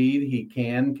 indeed, he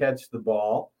can catch the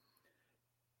ball.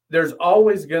 There's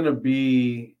always going to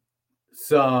be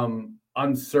some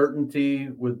uncertainty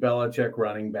with Belichick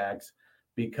running backs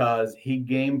because he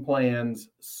game plans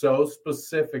so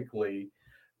specifically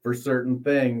for certain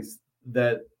things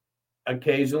that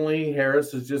occasionally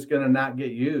Harris is just going to not get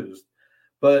used.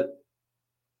 But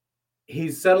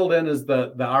he's settled in as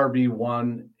the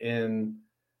RB1 in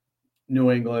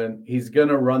New England. He's going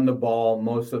to run the ball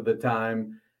most of the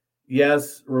time.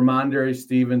 Yes, Ramondre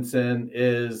Stevenson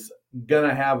is going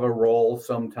to have a role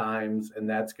sometimes, and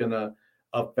that's going to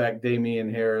affect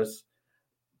Damian Harris.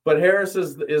 But Harris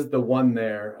is the one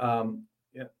there.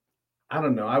 I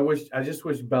don't know. I just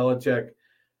wish Belichick.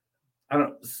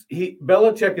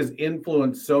 Belichick has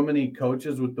influenced so many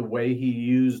coaches with the way he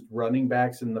used running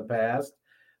backs in the past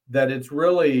that it's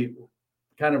really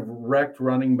kind of wrecked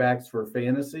running backs for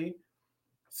fantasy.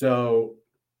 So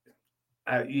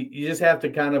you just have to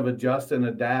kind of adjust and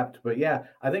adapt. But yeah,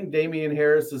 I think Damian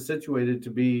Harris is situated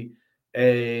to be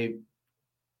a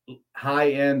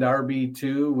high-end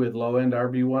RB2 with low-end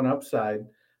RB1 upside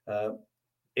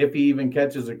if he even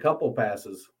catches a couple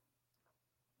passes.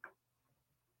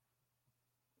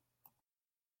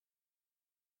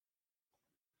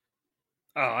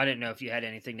 Oh, I didn't know if you had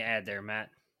anything to add there, Matt.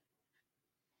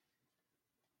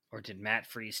 Or did Matt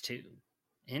freeze too?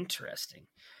 Interesting.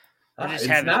 We're just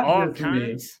having all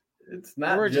kinds. It's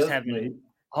not we're just just having me.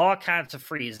 all kinds of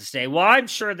freezes today. Well, I'm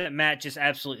sure that Matt just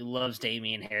absolutely loves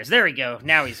Damian Harris. There we go.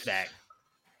 Now he's back.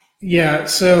 Yeah,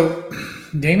 so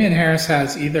Damian Harris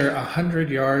has either 100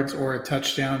 yards or a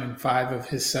touchdown in 5 of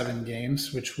his 7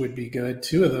 games, which would be good.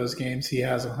 2 of those games he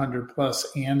has 100 plus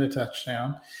and a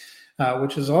touchdown,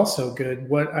 which is also good.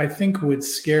 What I think would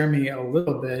scare me a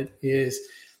little bit is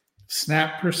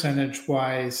snap percentage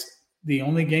wise. The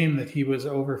only game that he was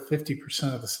over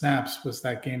 50% of the snaps was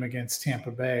that game against Tampa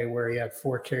Bay where he had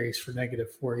 4 carries for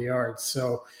 -4 yards.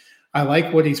 So I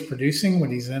like what he's producing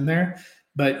when he's in there.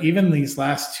 But even these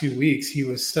last 2 weeks, he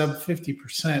was sub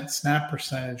 50% snap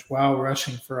percentage while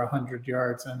rushing for 100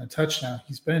 yards and a touchdown.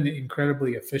 He's been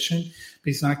incredibly efficient, but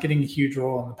he's not getting a huge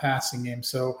role in the passing game.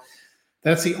 So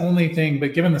that's the only thing.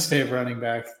 But given the state of running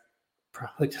back,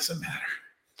 probably doesn't matter.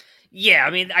 Yeah, I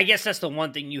mean, I guess that's the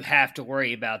one thing you have to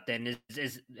worry about then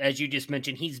is as you just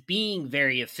mentioned, he's being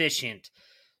very efficient.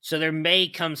 So there may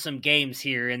come some games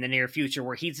here in the near future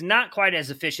where he's not quite as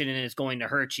efficient and is going to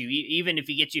hurt you, even if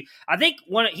he gets you. I think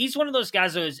he's one of those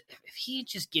guys who is, if he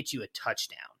just gets you a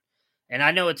touchdown, and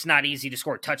I know it's not easy to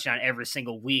score a touchdown every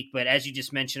single week, but as you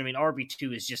just mentioned, I mean,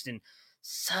 RB2 is just in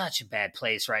such a bad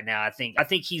place right now. I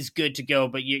think he's good to go,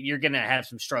 but you're going to have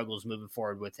some struggles moving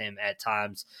forward with him at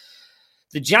times.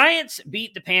 The Giants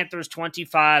beat the Panthers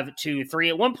 25-3.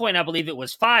 At one point, I believe it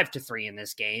was 5-3 in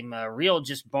this game. A real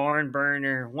just barn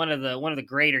burner. One of the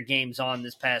greater games on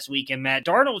this past weekend. Matt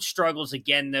Darnold struggles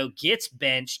again, though, gets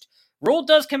benched. Rule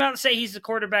does come out and say he's the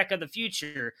quarterback of the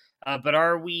future, but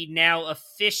are we now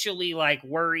officially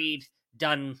worried,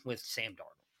 done with Sam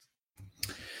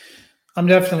Darnold? I'm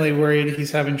definitely worried.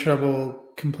 He's having trouble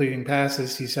completing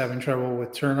passes. He's having trouble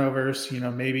with turnovers.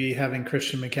 Maybe having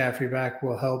Christian McCaffrey back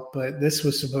will help, but this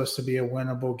was supposed to be a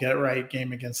winnable get-right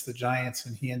game against the Giants,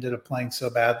 and he ended up playing so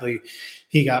badly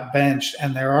he got benched.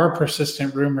 And there are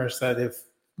persistent rumors that if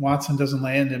Watson doesn't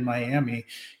land in Miami,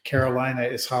 Carolina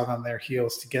is hot on their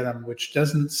heels to get him, which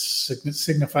doesn't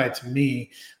signify to me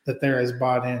that they're as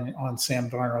bought in on Sam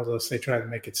Darnold as they try to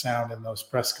make it sound in those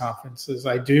press conferences.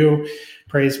 I do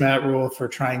praise Matt Rule for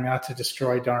trying not to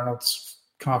destroy Darnold's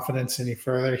confidence any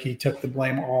further. He took the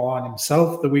blame all on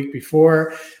himself the week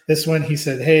before. This one, he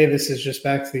said, hey, this is just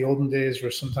back to the olden days where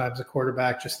sometimes a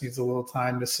quarterback just needs a little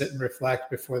time to sit and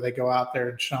reflect before they go out there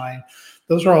and shine.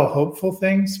 Those are all hopeful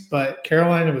things, but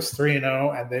Carolina was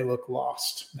 3-0 and they look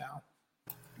lost now.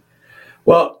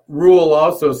 Well, Rule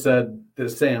also said that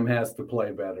Sam has to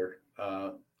play better.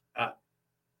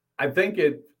 I think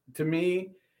to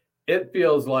me, it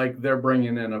feels like they're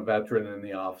bringing in a veteran in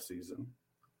the offseason.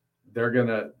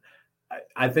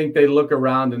 I think they look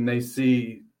around and they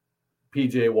see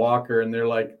PJ Walker and they're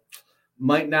like,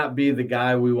 might not be the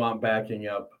guy we want backing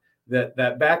up.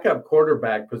 That backup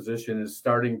quarterback position is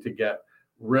starting to get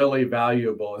really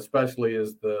valuable, especially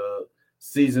as the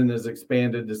season is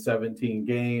expanded to 17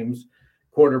 games.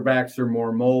 Quarterbacks are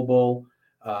more mobile.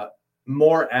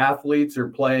 More athletes are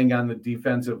playing on the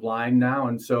defensive line now.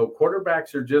 And so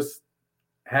quarterbacks are just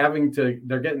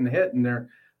they're getting hit,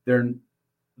 and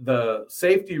the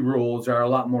safety rules are a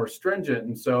lot more stringent.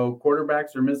 And so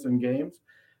quarterbacks are missing games,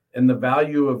 and the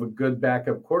value of a good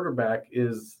backup quarterback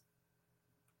is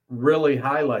really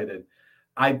highlighted.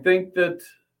 I think that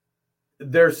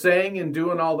they're saying and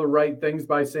doing all the right things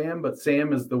by Sam, but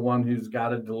Sam is the one who's got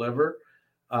to deliver.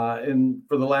 And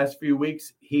for the last few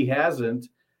weeks, he hasn't.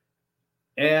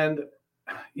 And,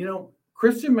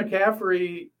 Christian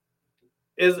McCaffrey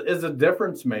is a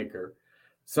difference maker.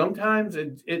 Sometimes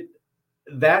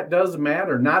that does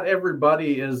matter. Not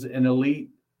everybody is an elite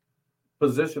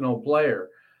positional player.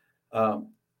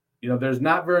 There's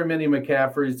not very many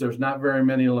McCaffreys. There's not very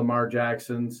many Lamar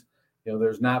Jacksons.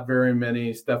 There's not very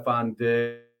many Stephon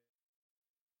Diggs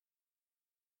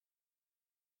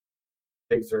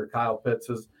or Kyle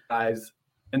Pitts' guys,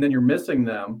 and then you're missing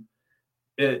them.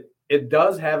 It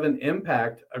does have an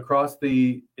impact across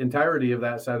the entirety of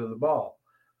that side of the ball.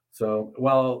 So,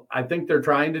 well, I think they're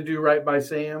trying to do right by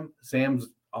Sam. Sam's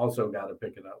also got to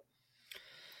pick it up.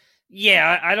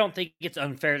 Yeah, I don't think it's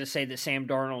unfair to say that Sam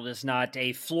Darnold is not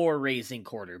a floor-raising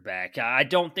quarterback. I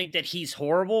don't think that he's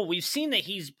horrible. We've seen that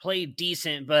he's played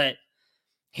decent, but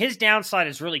his downside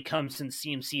has really come since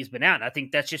CMC's been out. And I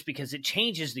think that's just because it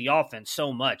changes the offense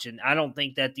so much. And I don't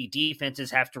think that the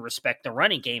defenses have to respect the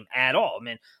running game at all. I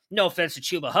mean, no offense to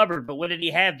Chuba Hubbard, but what did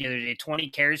he have the other day? 20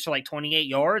 carries for 28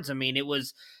 yards? I mean, it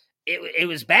was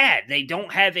bad. They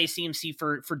don't have a CMC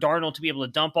for Darnold to be able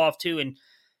to dump off to, and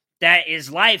that is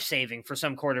life-saving for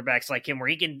some quarterbacks like him, where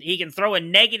he can throw a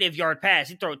negative yard pass.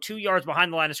 He throw it 2 yards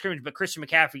behind the line of scrimmage, but Christian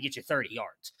McCaffrey gets you 30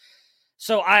 yards.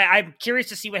 So I'm curious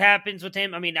to see what happens with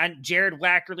him. I mean, Jared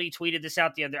Wackerly tweeted this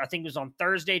out I think it was on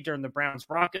Thursday during the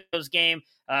Browns-Broncos game,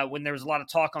 when there was a lot of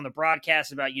talk on the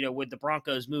broadcast about, would the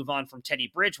Broncos move on from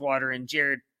Teddy Bridgewater, and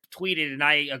Jared tweeted, and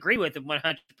I agree with him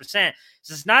 100%. This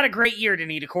is not a great year to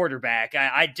need a quarterback.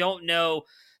 I don't know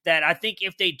that. I think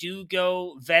if they do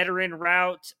go veteran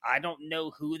route, I don't know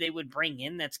who they would bring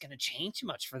in that's going to change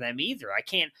much for them either. I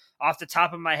can't, off the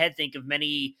top of my head, think of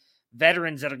many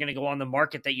veterans that are going to go on the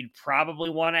market that you'd probably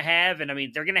want to have. And I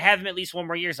mean, they're going to have him at least one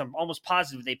more year. So I'm almost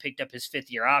positive they picked up his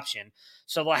 5th-year option.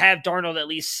 So they'll have Darnold at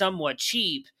least somewhat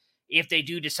cheap if they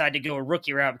do decide to go a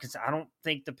rookie route, because I don't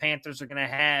think the Panthers are going to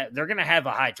have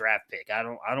a high draft pick. I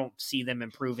don't see them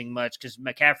improving much because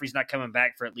McCaffrey's not coming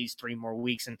back for at least 3 more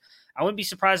weeks. And I wouldn't be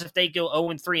surprised if they go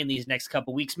 0-3 in these next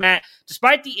couple weeks. Matt,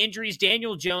 despite the injuries,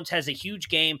 Daniel Jones has a huge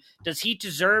game. Does he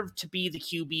deserve to be the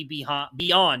QB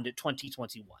beyond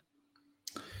 2021?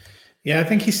 Yeah, I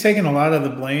think he's taken a lot of the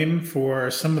blame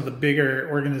for some of the bigger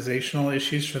organizational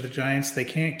issues for the Giants. They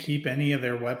can't keep any of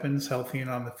their weapons healthy and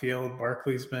on the field.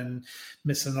 Barkley's been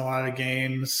missing a lot of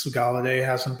games. Golladay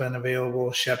hasn't been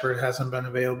available. Shepard hasn't been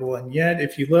available. And yet,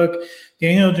 if you look,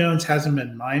 Daniel Jones hasn't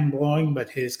been mind-blowing, but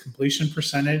his completion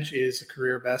percentage is a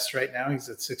career best right now. He's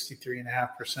at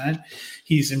 63.5%.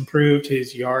 He's improved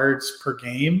his yards per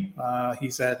game.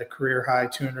 He's at a career high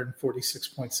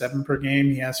 246.7 per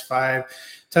game. He has 5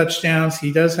 touchdowns.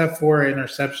 He does have 4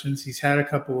 interceptions. He's had a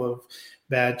couple of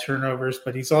bad turnovers,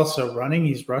 but he's also running.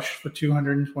 He's rushed for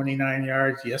 229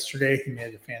 yards. Yesterday, he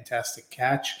made a fantastic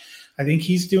catch. I think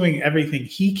he's doing everything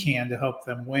he can to help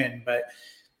them win, but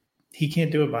he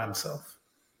can't do it by himself.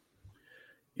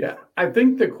 Yeah, I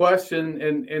think the question,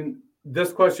 and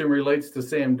this question relates to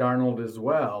Sam Darnold as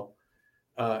well,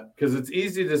 because it's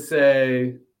easy to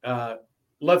say,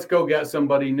 let's go get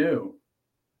somebody new.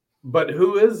 But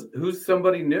who's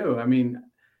somebody new? I mean,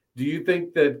 do you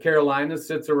think that Carolina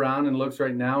sits around and looks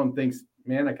right now and thinks,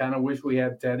 man, I kind of wish we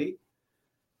had Teddy?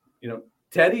 You know,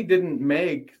 Teddy didn't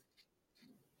make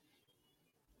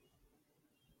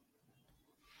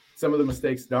some of the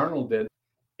mistakes Darnold did.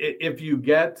 If you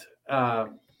get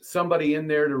somebody in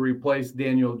there to replace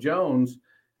Daniel Jones,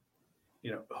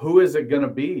 you know, who is it going to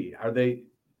be? Are they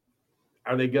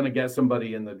going to get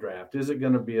somebody in the draft? Is it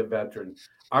going to be a veteran?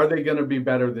 Are they going to be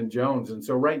better than Jones? And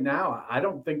so right now, I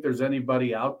don't think there's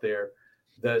anybody out there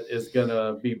that is going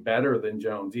to be better than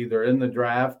Jones, either in the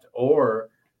draft or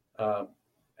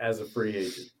as a free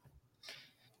agent.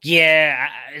 Yeah,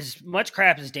 as much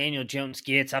crap as Daniel Jones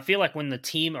gets, I feel like when the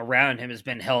team around him has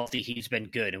been healthy, he's been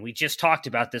good. And we just talked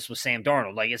about this with Sam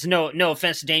Darnold. Like, it's no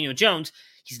offense to Daniel Jones.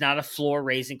 He's not a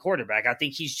floor-raising quarterback. I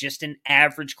think he's just an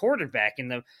average quarterback. And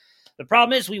the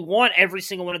problem is we want every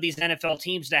single one of these NFL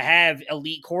teams to have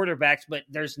elite quarterbacks, but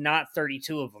there's not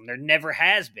 32 of them. There never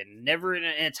has been. Never in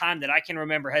a time that I can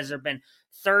remember has there been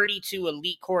 32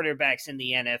 elite quarterbacks in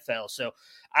the NFL. So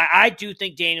I do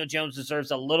think Daniel Jones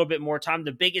deserves a little bit more time.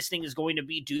 The biggest thing is going to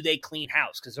be, do they clean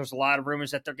house? Because there's a lot of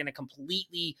rumors that they're going to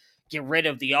completely get rid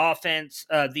of the offense,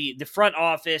 the front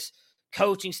office,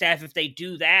 coaching staff. If they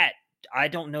do that, I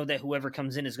don't know that whoever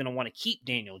comes in is going to want to keep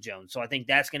Daniel Jones. So I think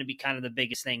that's going to be kind of the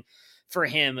biggest thing for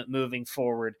him moving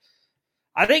forward.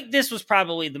 I think this was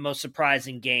probably the most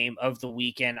surprising game of the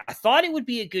weekend. I thought it would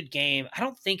be a good game. I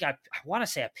don't think I want to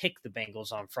say I picked the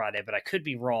Bengals on Friday, but I could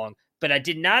be wrong. But I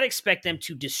did not expect them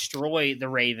to destroy the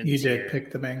Ravens. You did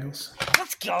pick the Bengals.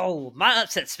 Let's go. My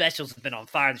upset specials have been on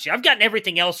fire this year. I've gotten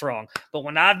everything else wrong, but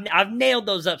when I've nailed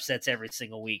those upsets every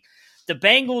single week. The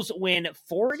Bengals win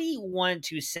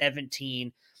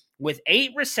 41-17 with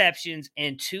 8 receptions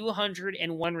and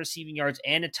 201 receiving yards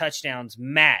and a touchdowns.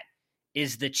 Matt,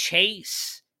 is the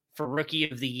chase for Rookie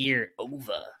of the Year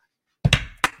over?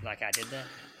 Like I did that?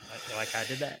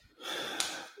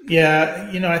 Yeah,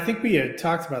 I think we had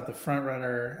talked about the front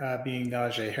runner being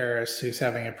Najee Harris, who's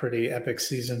having a pretty epic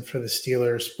season for the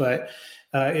Steelers, but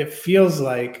it feels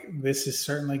like this is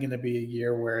certainly going to be a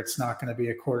year where it's not going to be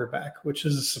a quarterback, which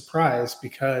is a surprise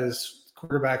because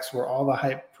quarterbacks were all the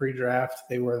hype pre-draft.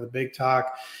 They were the big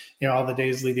talk, all the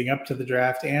days leading up to the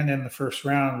draft and in the first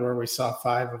round where we saw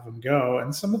 5 of them go.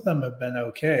 And some of them have been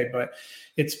okay, but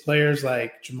it's players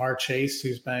like Jamar Chase,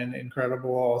 who's been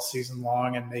incredible all season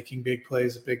long and making big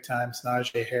plays at big times.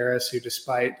 Najee Harris, who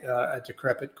despite a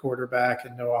decrepit quarterback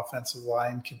and no offensive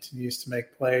line continues to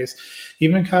make plays.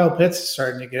 Even Kyle Pitts is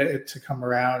starting to get it to come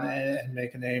around and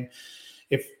make a name.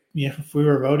 If we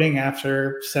were voting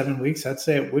after 7 weeks, I'd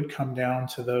say it would come down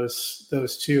to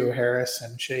those 2, Harris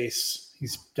and Chase.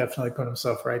 He's definitely put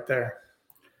himself right there.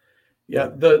 Yeah,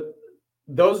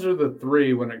 those are the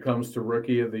 3 when it comes to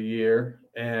Rookie of the Year.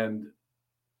 And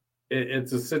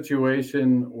it's a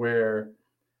situation where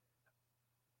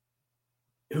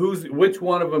which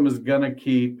one of them is going to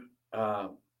keep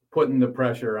putting the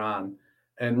pressure on.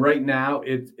 And right now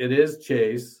it is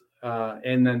Chase,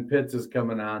 and then Pitts is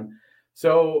coming on.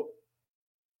 So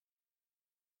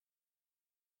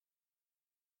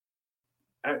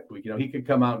he could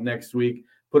come out next week,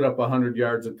 put up 100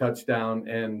 yards, a touchdown,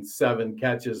 and 7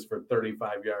 catches for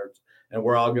 35 yards. And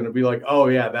we're all going to be like, oh,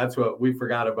 yeah, that's what we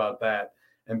forgot about that.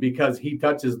 And because he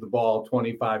touches the ball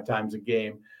 25 times a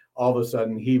game, all of a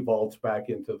sudden he vaults back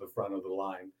into the front of the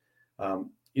line.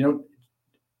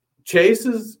 Chase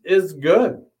is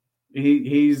good.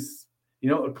 He's,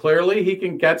 clearly he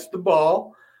can catch the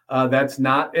ball. That's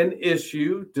not an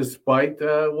issue, despite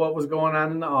what was going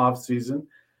on in the offseason.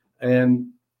 And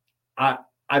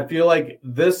I feel like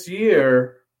this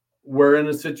year we're in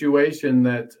a situation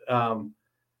that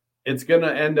it's going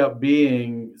to end up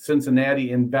being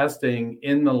Cincinnati investing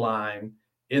in the line,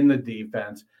 in the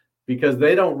defense, because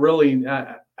they don't really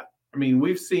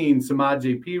we've seen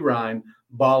Samaje Perine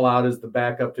ball out as the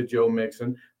backup to Joe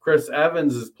Mixon. Chris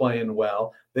Evans is playing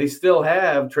well. They still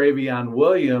have Travion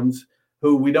Williams,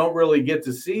 who we don't really get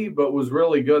to see, but was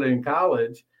really good in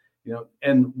college.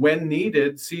 And when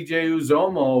needed, CJ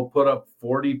Uzomah put up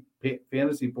 40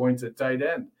 fantasy points at tight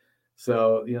end.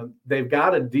 So, they've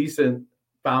got a decent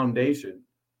foundation.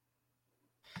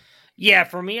 Yeah,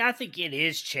 for me, I think it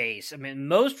is Chase.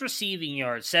 Most receiving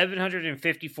yards,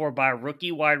 754 by a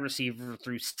rookie wide receiver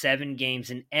through 7 games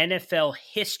in NFL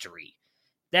history.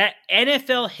 That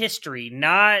NFL history,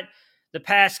 not the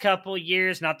past couple of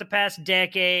years, not the past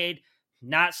decade,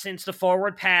 not since the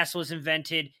forward pass was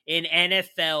invented, in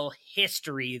NFL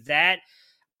history. That,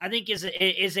 I think, is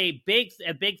a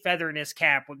big feather in his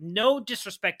cap. With no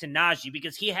disrespect to Najee,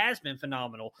 because he has been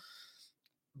phenomenal,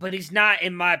 but he's not,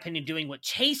 in my opinion, doing what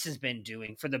Chase has been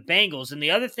doing for the Bengals. And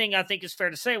the other thing I think is fair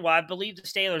to say, I believe the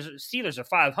Steelers are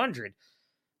 500.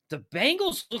 The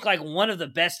Bengals look like one of the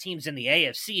best teams in the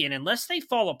AFC, and unless they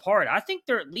fall apart, I think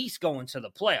they're at least going to the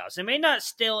playoffs. They may not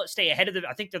still stay ahead of them.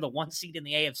 I think they're the 1 seed in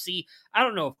the AFC. I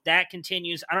don't know if that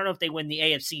continues. I don't know if they win the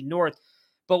AFC North.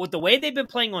 But with the way they've been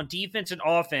playing on defense and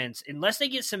offense, unless they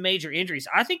get some major injuries,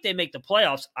 I think they make the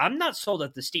playoffs. I'm not sold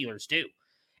that the Steelers do.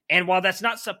 And while that's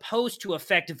not supposed to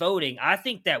affect voting, I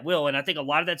think that will. And I think a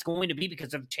lot of that's going to be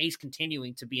because of Chase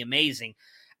continuing to be amazing.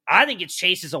 I think it's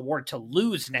Chase's award to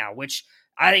lose now, which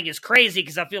I think is crazy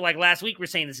because I feel like last week we're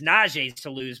saying it's Najee's to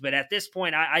lose. But at this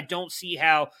point, I don't see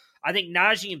how. I think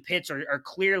Najee and Pitts are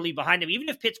clearly behind him. Even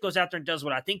if Pitts goes out there and does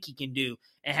what I think he can do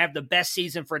and have the best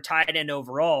season for a tight end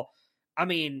overall,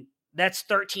 that's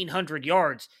 1,300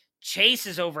 yards. Chase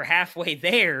is over halfway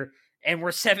there, and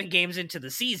we're 7 games into the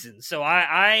season. So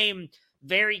I'm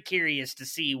very curious to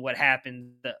see what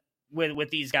happens with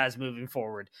these guys moving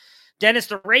forward. Dennis,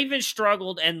 the Ravens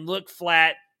struggled and looked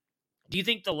flat. Do you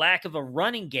think the lack of a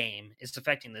running game is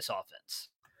affecting this offense?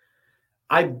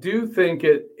 I do think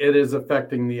it is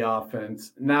affecting the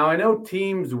offense. Now, I know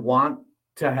teams want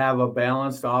to have a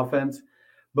balanced offense,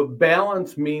 but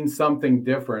balance means something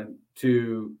different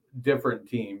to different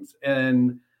teams.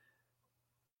 And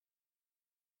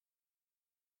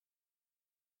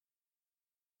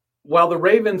while the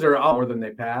Ravens are out more than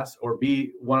they pass, or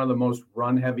be one of the most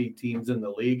run-heavy teams in the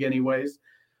league anyways,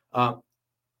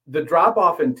 the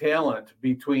drop-off in talent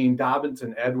between Dobbins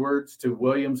and Edwards to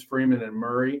Williams, Freeman, and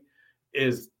Murray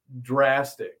is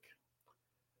drastic.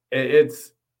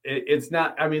 It's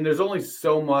not, there's only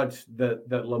so much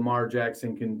that Lamar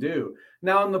Jackson can do.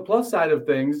 Now, on the plus side of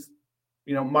things,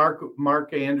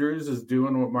 Mark Andrews is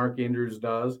doing what Mark Andrews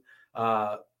does.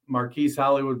 Marquise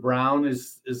Hollywood Brown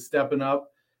is stepping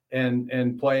up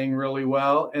and playing really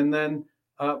well. And then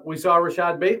we saw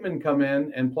Rashad Bateman come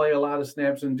in and play a lot of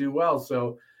snaps and do well.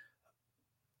 So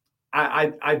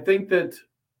I think that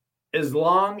as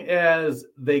long as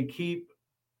they keep,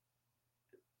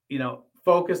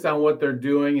 focused on what they're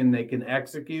doing and they can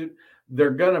execute,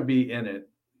 they're going to be in it.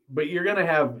 But you're going to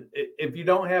have, if you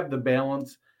don't have the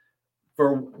balance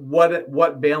for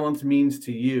what balance means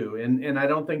to you, and I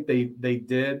don't think they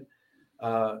did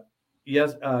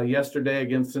yesterday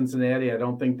against Cincinnati. I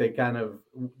don't think they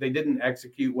didn't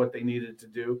execute what they needed to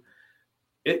do.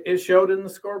 It showed in the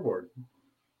scoreboard.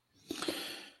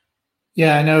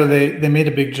 Yeah, I know they made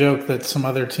a big joke that some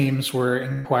other teams were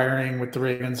inquiring with the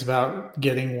Ravens about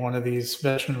getting one of these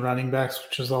veteran running backs,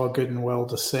 which is all good and well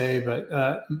to say.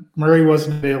 But Murray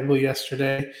wasn't available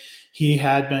yesterday. He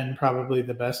had been probably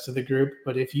the best of the group.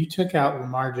 But if you took out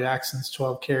Lamar Jackson's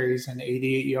 12 carries and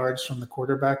 88 yards from the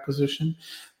quarterback position,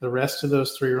 the rest of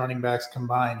those 3 running backs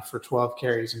combined for 12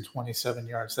 carries and 27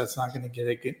 yards. That's not going to get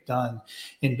it done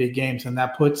in big games. And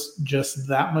that puts just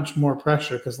that much more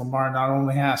pressure because Lamar not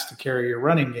only has to carry your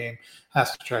running game,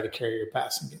 has to try to carry your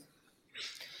passing game.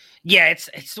 Yeah,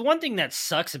 it's the one thing that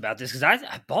sucks about this because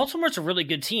Baltimore's a really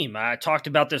good team. I talked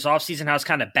about this offseason, how I was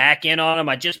kind of back in on them.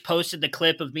 I just posted the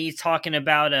clip of me talking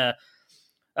about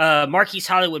Marquise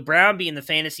Hollywood Brown being the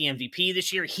fantasy MVP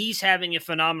this year. He's having a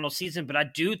phenomenal season, but I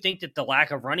do think that the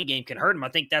lack of running game can hurt him. I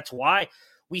think that's why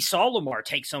we saw Lamar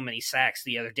take so many sacks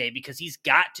the other day, because he's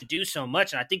got to do so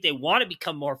much, and I think they want to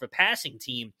become more of a passing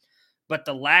team, but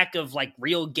the lack of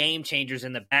real game changers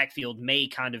in the backfield may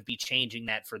kind of be changing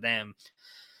that for them.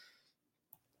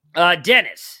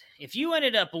 Dennis, if you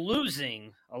ended up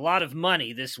losing a lot of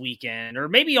money this weekend, or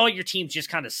maybe all your teams just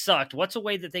kind of sucked, what's a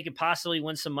way that they could possibly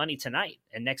win some money tonight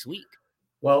and next week?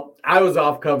 Well, I was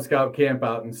off Cub Scout camp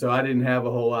out, and so I didn't have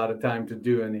a whole lot of time to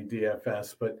do any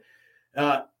DFS. But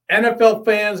NFL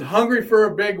fans hungry for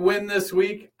a big win this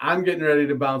week, I'm getting ready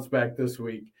to bounce back this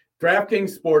week.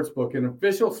 DraftKings Sportsbook, an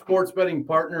official sports betting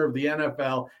partner of the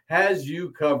NFL, has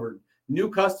you covered. New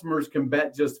customers can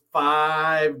bet just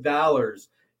 $5.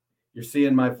 You're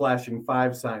seeing my flashing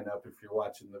 5 sign up if you're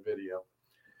watching the video.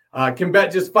 Can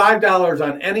bet just $5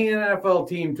 on any NFL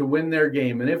team to win their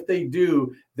game. And if they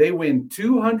do, they win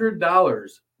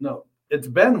 $200. No, it's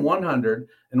been $100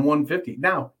 and $150.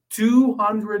 Now,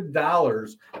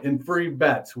 $200 in free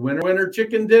bets. Winner, winner,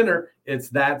 chicken dinner. It's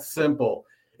that simple.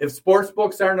 If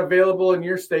sportsbooks aren't available in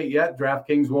your state yet,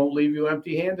 DraftKings won't leave you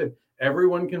empty-handed.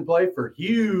 Everyone can play for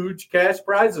huge cash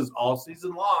prizes all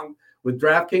season long with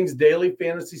DraftKings Daily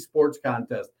Fantasy Sports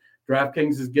Contest.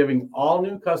 DraftKings is giving all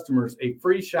new customers a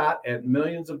free shot at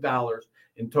millions of dollars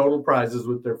in total prizes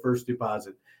with their first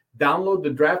deposit. Download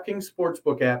the DraftKings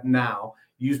Sportsbook app now.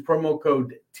 Use promo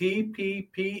code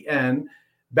TPPN.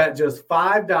 Bet just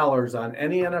 $5 on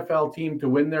any NFL team to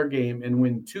win their game and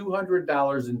win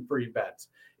 $200 in free bets.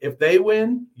 If they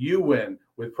win, you win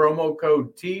with promo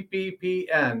code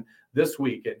TPPN this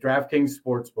week at DraftKings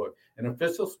Sportsbook, an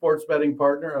official sports betting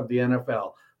partner of the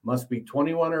NFL. Must be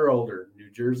 21 or older.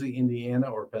 New Jersey, Indiana,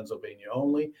 or Pennsylvania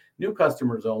only. New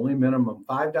customers only. Minimum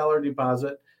 $5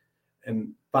 deposit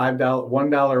and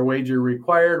 $1 wager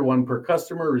required. One per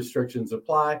customer. Restrictions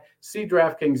apply. See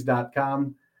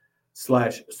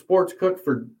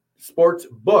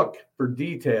DraftKings.com/sportsbook for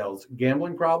details.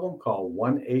 Gambling problem? Call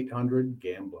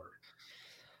 1-800-GAMBLER.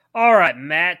 All right,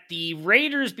 Matt. The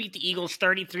Raiders beat the Eagles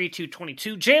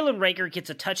 33-22. Jalen Reagor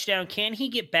gets a touchdown. Can he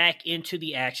get back into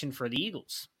the action for the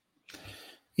Eagles?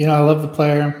 You know, I love the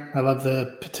player. I love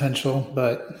the potential,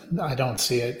 but I don't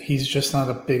see it. He's just not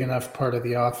a big enough part of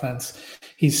the offense.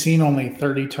 He's seen only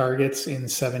 30 targets in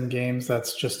 7 games.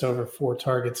 That's just over 4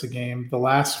 targets a game. The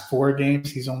last 4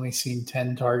 games, he's only seen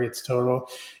 10 targets total.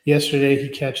 Yesterday, he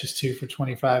catches 2 for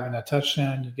 25 and a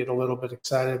touchdown. You get a little bit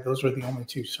excited. Those were the only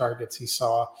 2 targets he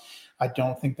saw. I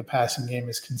don't think the passing game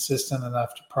is consistent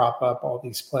enough to prop up all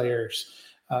these players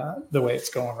the way it's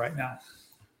going right now.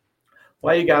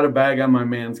 Well, you got to bag on my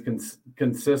man's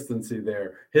consistency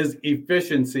there. His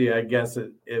efficiency, I guess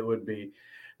it would be.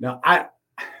 Now,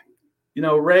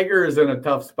 Reagor is in a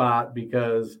tough spot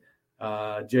because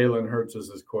Jalen Hurts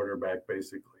is his quarterback,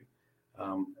 basically.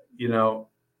 I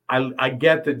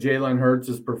get that Jalen Hurts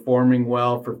is performing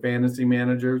well for fantasy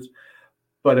managers,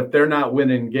 but if they're not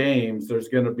winning games, there's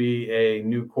going to be a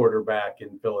new quarterback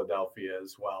in Philadelphia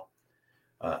as well.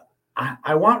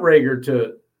 I want Reagor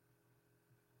to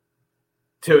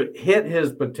hit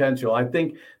his potential. I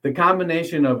think the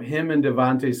combination of him and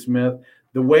Devontae Smith,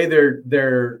 the way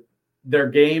their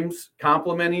games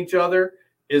complement each other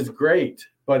is great,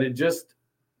 but it just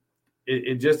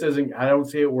isn't. I don't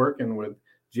see it working with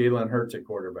Jalen Hurts at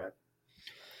quarterback.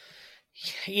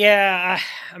 Yeah,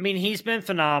 I mean, he's been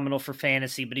phenomenal for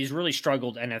fantasy, but he's really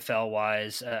struggled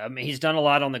NFL-wise. He's done a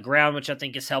lot on the ground, which I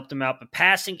think has helped him out. But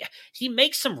passing, he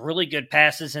makes some really good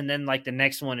passes, and then the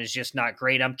next one is just not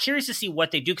great. I'm curious to see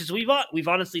what they do because we've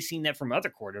honestly seen that from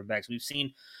other quarterbacks. We've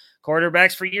seen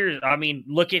quarterbacks for years. I mean,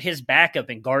 look at his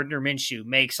backup in Gardner Minshew.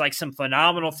 Makes some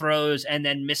phenomenal throws and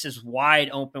then misses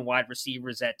wide open wide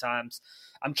receivers at times.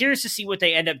 I'm curious to see what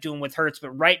they end up doing with Hurts,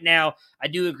 but right now, I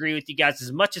do agree with you guys.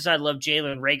 As much as I love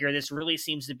Jalen Reagor, this really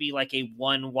seems to be like a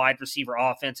one wide receiver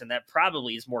offense, and that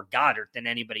probably is more Goddard than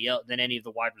anybody else, than any of the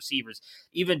wide receivers.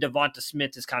 Even Devonta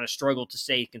Smith has kind of struggled to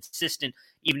stay consistent,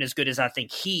 even as good as I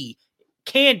think he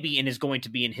can be and is going to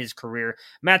be in his career.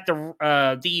 Matt,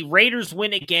 the Raiders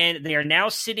win again. They are now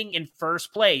sitting in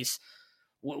first place.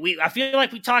 I feel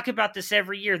like we talk about this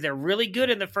every year. They're really good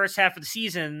in the first half of the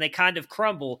season, and they kind of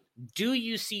crumble. Do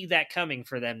you see that coming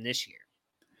for them this year?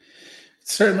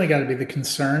 It's certainly got to be the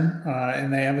concern,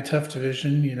 and they have a tough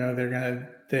division.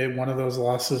 One of those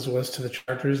losses was to the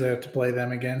Chargers. They have to play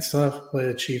them again. Still have to play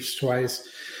the Chiefs twice.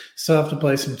 Still have to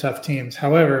play some tough teams.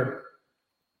 However,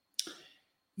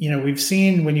 we've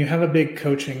seen when you have a big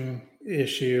coaching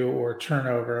issue or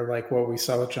turnover, like what we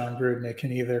saw with John Gruden, it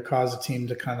can either cause a team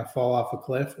to kind of fall off a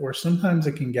cliff, or sometimes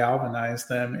it can galvanize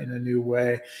them in a new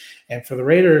way. And for the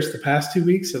Raiders, the past 2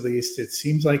 weeks at least, it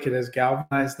seems like it has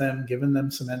galvanized them, given them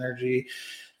some energy.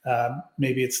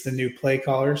 Maybe it's the new play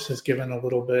callers has given a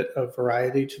little bit of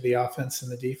variety to the offense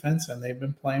and the defense, and they've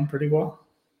been playing pretty well.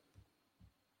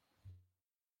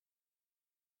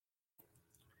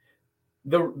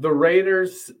 The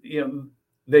Raiders,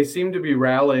 they seem to be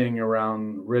rallying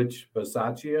around Rich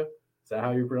Bisaccia. Is that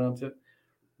how you pronounce it?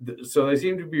 So they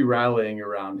seem to be rallying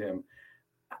around him.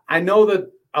 I know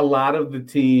that a lot of the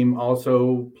team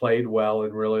also played well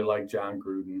and really liked John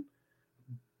Gruden,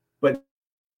 but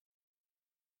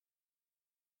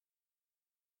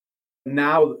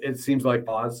now it seems like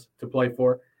pause to play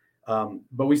for.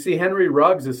 But we see Henry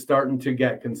Ruggs is starting to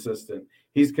get consistent.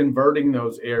 He's converting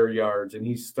those air yards, and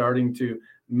he's starting to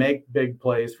make big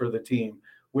plays for the team,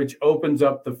 which opens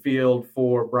up the field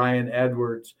for Brian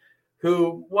Edwards,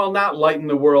 who, while not lighting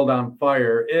the world on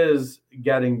fire, is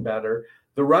getting better.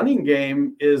 The running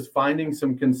game is finding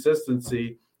some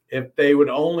consistency. If they would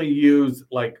only use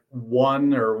like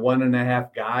 1 or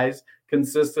 1.5 guys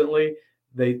consistently,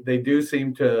 they do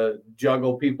seem to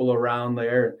juggle people around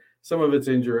there. Some of it's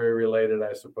injury related,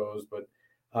 I suppose, but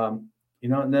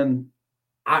and then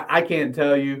I can't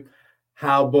tell you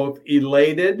how both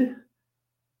elated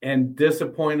and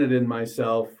disappointed in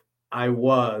myself I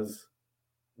was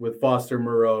with Foster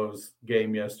Moreau's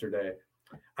game yesterday.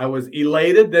 I was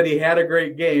elated that he had a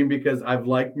great game because I've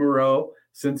liked Moreau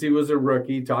since he was a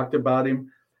rookie, talked about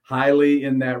him highly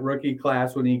in that rookie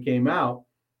class when he came out.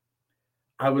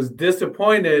 I was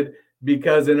disappointed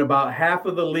because in about half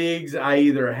of the leagues I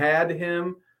either had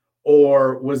him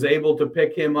or was able to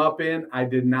pick him up in, I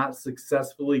did not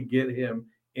successfully get him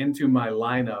into my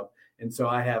lineup. And so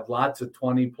I have lots of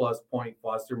 20-plus point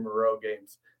Foster Moreau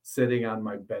games sitting on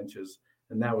my benches,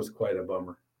 and that was quite a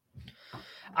bummer.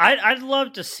 I'd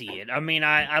love to see it. I mean,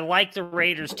 I like the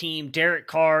Raiders team. Derek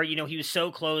Carr, he was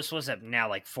so close. Was it now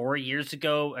like 4 years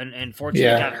ago? And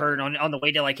unfortunately got hurt on the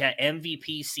way to like an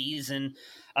MVP season,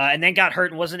 and then got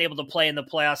hurt and wasn't able to play in the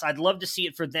playoffs. I'd love to see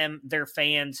it for them, their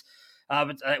fans.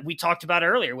 But we talked about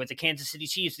earlier with the Kansas City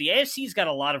Chiefs. The AFC's got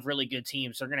a lot of really good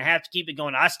teams. They're going to have to keep it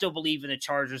going. I still believe in the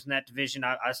Chargers in that division.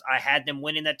 I had them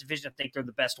winning that division. I think they're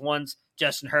the best ones.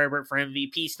 Justin Herbert for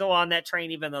MVP, still on that train,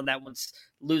 even though that one's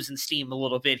losing steam a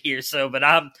little bit here. So, but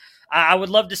I would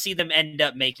love to see them end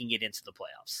up making it into the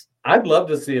playoffs. I'd love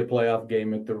to see a playoff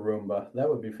game at the Roomba. That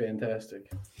would be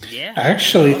fantastic. Yeah. I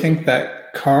actually think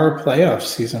that Carr playoff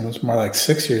season was more like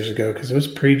 6 years ago because it was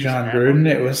pre-John Gruden.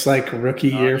 It was like rookie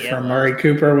year for Murray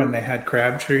Cooper when they had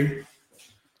Crabtree.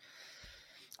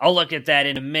 I'll look at that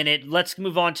in a minute. Let's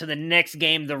move on to the next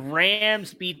game. The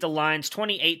Rams beat the Lions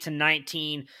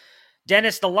 28-19.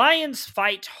 Dennis, the Lions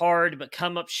fight hard but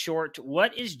come up short.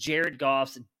 What is Jared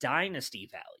Goff's dynasty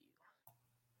value?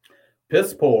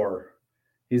 Piss poor.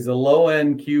 He's a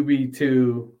low-end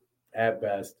QB2 at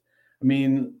best. I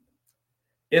mean,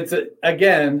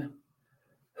 again,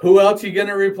 who else are you going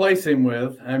to replace him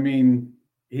with? I mean,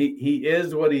 he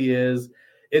is what he is.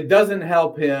 It doesn't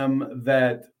help him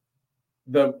that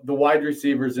the wide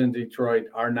receivers in Detroit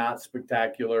are not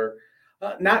spectacular,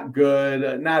 not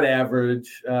good, not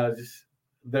average.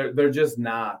 They're just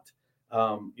not.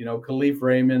 Khalif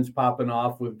Raymond's popping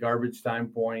off with garbage time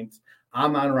points.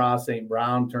 Amon-Ra St.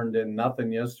 Brown turned in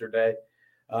nothing yesterday.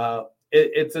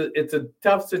 It's a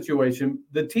tough situation.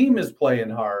 The team is playing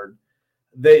hard.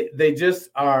 They just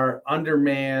are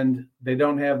undermanned. They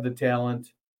don't have the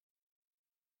talent.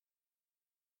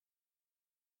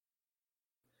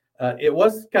 It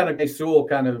was kind of Sewell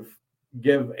kind of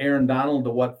give Aaron Donald the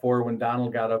what for when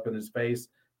Donald got up in his face.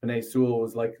 Penei Sewell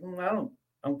was like, I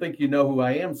don't think you know who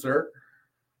I am, sir.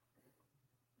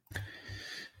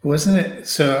 Wasn't it?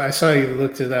 So I saw you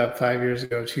looked it up 5 years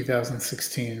ago,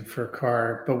 2016 for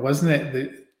Carr, but wasn't it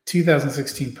the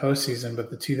 2016 postseason, but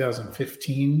the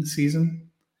 2015 season?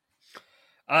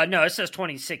 No, it says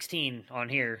 2016 on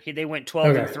here. They went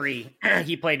 12-3.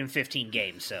 He played in 15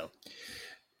 games, so.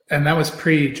 And that was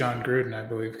pre-John Gruden, I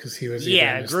believe, because he was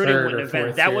Gruden wouldn't have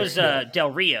been. That was Del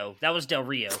Rio. That was Del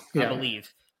Rio, I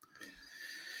believe.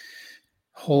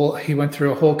 He went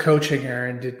through a whole coaching era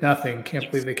and did nothing. Can't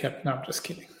believe they kept. No, I'm just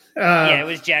kidding. It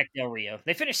was Jack Del Rio.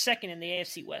 They finished second in the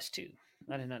AFC West too.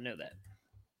 I did not know that.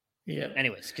 Yeah.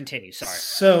 Anyways, continue. Sorry.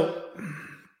 So,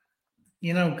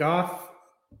 Goff.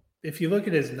 If you look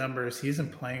at his numbers, he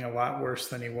isn't playing a lot worse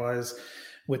than he was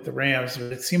with the Rams.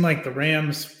 But it seemed like the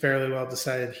Rams fairly well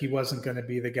decided he wasn't going to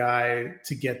be the guy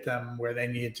to get them where they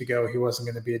needed to go. He wasn't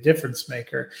going to be a difference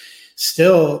maker.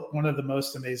 Still, one of the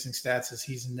most amazing stats is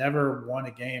he's never won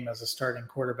a game as a starting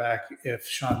quarterback if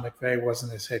Sean McVay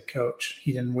wasn't his head coach.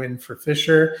 He didn't win for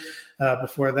Fisher.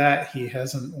 Before that, he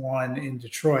hasn't won in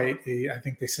Detroit. I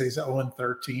think they said he's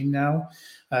 0-13 now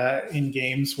in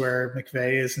games where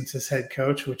McVay isn't his head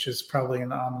coach, which is probably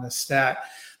an ominous stat.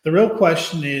 The real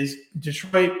question is,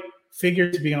 Detroit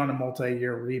figured to be on a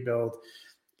multi-year rebuild.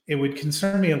 it would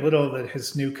concern me a little that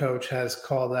his new coach has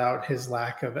called out his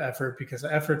lack of effort, because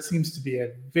effort seems to be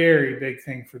a very big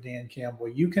thing for Dan Campbell.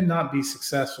 You cannot be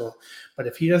successful, but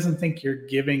if he doesn't think you're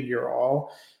giving your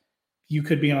all, you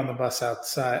could be on the bus out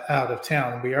of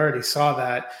town. We already saw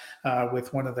that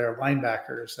with one of their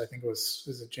linebackers. I think it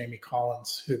was Jamie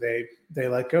Collins, who they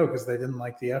let go because they didn't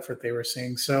like the effort they were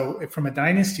seeing. So from a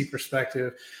dynasty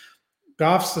perspective,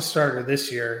 Goff's the starter this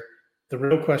year. The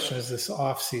real question is this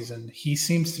offseason. He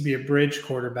seems to be a bridge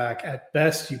quarterback. At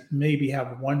best, you maybe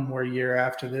have one more year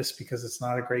after this because it's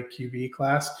not a great QB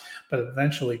class, but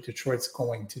eventually Detroit's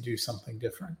going to do something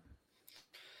different.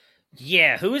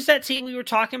 Yeah, who is that team we were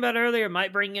talking about earlier?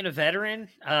 Might bring in a veteran.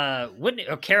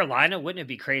 Carolina? Wouldn't it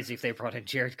be crazy if they brought in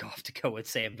Jared Goff to go with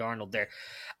Sam Darnold there?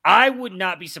 I would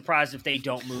not be surprised if they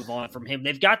don't move on from him.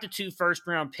 They've got the 2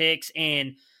 first-round picks,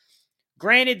 and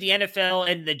granted, the NFL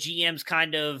and the GMs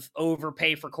kind of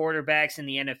overpay for quarterbacks in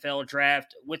the NFL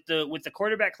draft. With the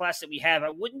quarterback class that we have,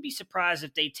 I wouldn't be surprised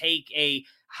if they take a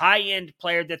high-end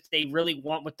player that they really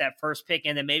want with that first pick,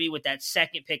 and then maybe with that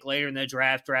second pick later in the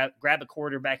draft, grab a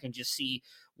quarterback and just see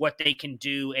what they can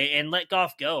do and let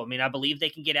Goff go. I mean, I believe they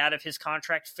can get out of his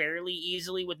contract fairly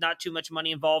easily with not too much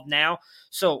money involved now.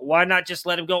 So why not just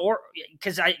let him go? Or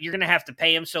because you're going to have to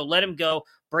pay him, so let him go.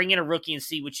 Bring in a rookie and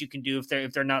see what you can do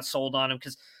if they're not sold on him.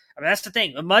 Because I mean, that's the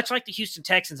thing. Much like the Houston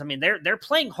Texans, I mean, they're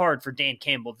playing hard for Dan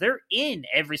Campbell. They're in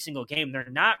every single game. They're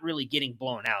not really getting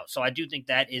blown out. So I do think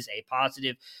that is a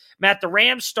positive. Matt, the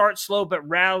Rams start slow but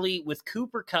rally with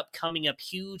Cooper Kupp coming up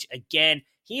huge again.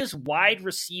 He is wide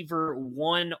receiver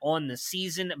 1 on the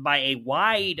season by a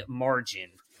wide margin.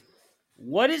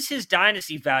 What is his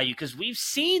dynasty value? Because we've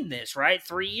seen this, right?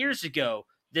 3 years ago,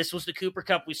 this was the Cooper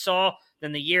Kupp we saw.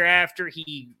 Then the year after,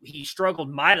 he struggled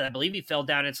mightily. I believe he fell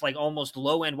down. It's like almost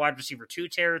low-end wide receiver 2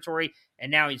 territory, and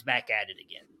now he's back at it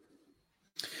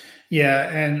again. Yeah,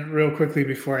 and real quickly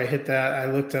before I hit that,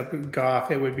 I looked up Goff.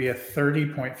 It would be a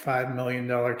 $30.5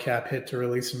 million cap hit to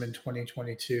release him in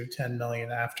 2022, $10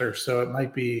 million after. So it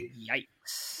might be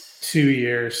Yikes. 2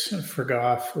 years for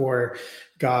Goff, or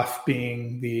Goff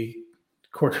being the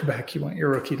quarterback you want your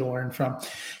rookie to learn from.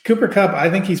 Cooper Kupp, I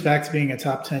think he's back to being a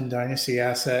top 10 dynasty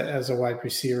asset as a wide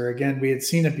receiver. Again, we had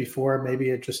seen it before. Maybe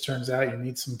it just turns out you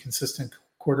need some consistent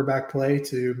quarterback play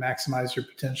to maximize your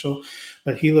potential,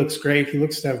 but he looks great. He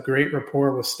looks to have great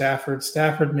rapport with Stafford.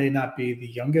 Stafford may not be the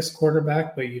youngest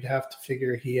quarterback, but you'd have to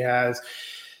figure he has,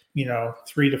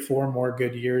 3 to 4 more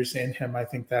good years in him. I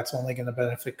think that's only going to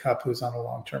benefit Kupp, who's on a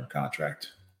long-term contract.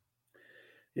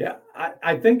 Yeah,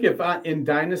 I think in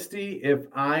Dynasty, if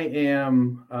I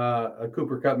am a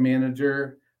Cooper Kupp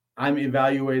manager, I'm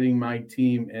evaluating my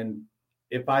team, and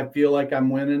if I feel like I'm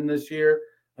winning this year,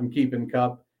 I'm keeping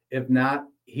Kupp. If not,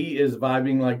 he is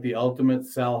vibing like the ultimate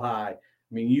sell high.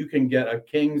 I mean, you can get a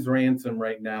king's ransom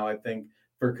right now, I think,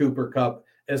 for Cooper Kupp,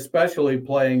 especially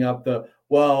playing up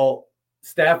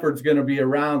Stafford's going to be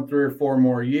around 3 or 4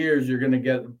 more years. You're going to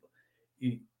get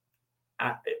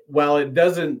while it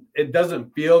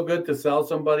doesn't feel good to sell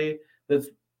somebody that's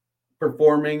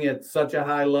performing at such a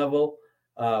high level.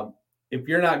 If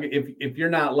you're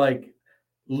not like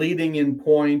leading in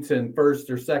points and first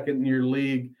or second in your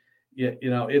league,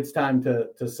 it's time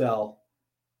to sell.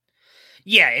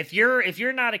 Yeah, if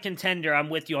you're not a contender, I'm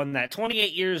with you on that.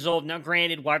 28 years old. Now,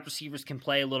 granted, wide receivers can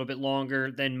play a little bit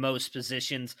longer than most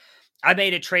positions. I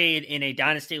made a trade in a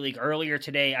Dynasty League earlier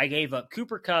today. I gave up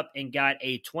Cooper Kupp and got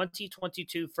a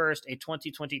 2022 first, a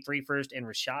 2023 first, and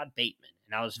Rashad Bateman.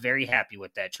 And I was very happy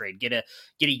with that trade. Get a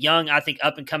young, I think,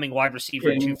 up-and-coming wide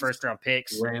receiver and 2 first-round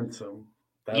picks. Ransom.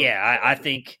 I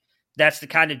think that's the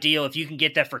kind of deal. If you can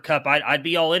get that for Kupp, I'd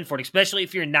be all in for it, especially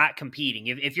if you're not competing.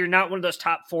 If you're not one of those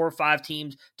top 4 or 5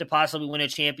 teams to possibly win a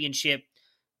championship,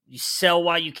 you sell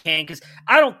while you can, because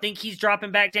I don't think he's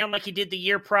dropping back down like he did the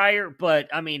year prior, but,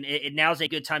 I mean, now's a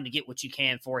good time to get what you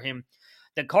can for him.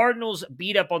 The Cardinals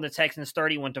beat up on the Texans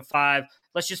 31-5.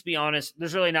 Let's just be honest.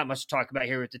 There's really not much to talk about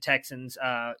here with the Texans.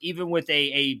 Even with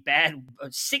a bad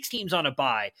 6 teams on a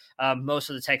bye, most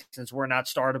of the Texans were not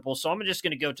startable. So I'm just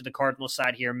going to go to the Cardinals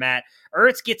side here, Matt.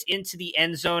 Ertz gets into the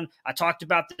end zone. I talked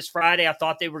about this Friday. I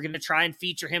thought they were going to try and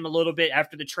feature him a little bit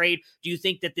after the trade. Do you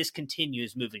think that this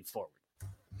continues moving forward?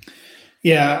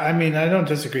 Yeah, I mean, I don't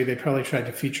disagree. They probably tried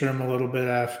to feature him a little bit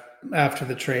after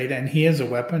the trade, and he is a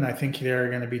weapon. I think there are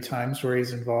going to be times where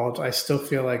he's involved. I still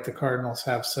feel like the Cardinals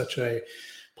have such a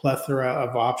plethora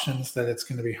of options that it's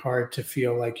going to be hard to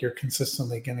feel like you're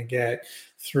consistently going to get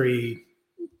three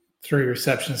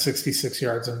receptions, 66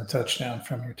 yards and a touchdown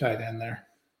from your tight end there.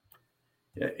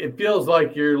 Yeah, it feels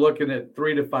like you're looking at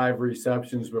 3 to 5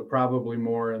 receptions, but probably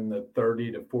more in the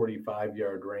 30 to 45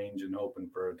 yard range and hoping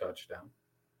for a touchdown.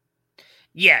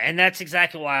 Yeah, and that's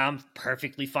exactly why I'm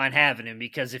perfectly fine having him,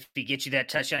 because if he gets you that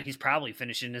touchdown, he's probably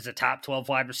finishing as a top 12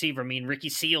 wide receiver. I mean, Ricky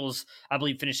Seals, I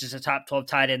believe, finishes a top 12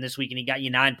 tight end this week, and he got you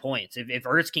 9 points. If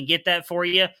Ertz can get that for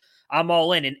you, I'm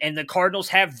all in. And the Cardinals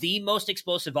have the most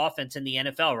explosive offense in the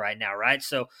NFL right now, right?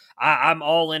 So I'm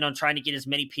all in on trying to get as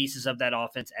many pieces of that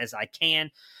offense as I can.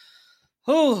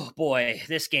 Oh, boy,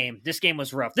 this game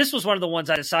was rough. This was one of the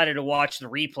ones I decided to watch the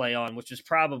replay on, which was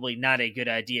probably not a good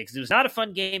idea because it was not a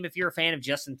fun game if you're a fan of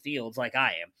Justin Fields like I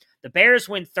am. The Bears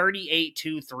win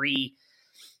 38-3.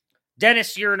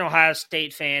 Dennis, you're an Ohio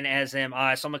State fan, as am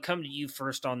I, so I'm going to come to you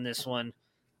first on this one.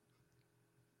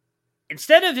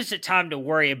 Instead of is it time to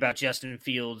worry about Justin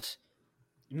Fields,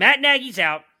 Matt Nagy's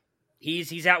out.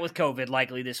 He's out with COVID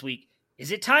likely this week. Is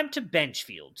it time to bench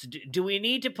Fields? Do we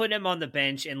need to put him on the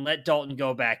bench and let Dalton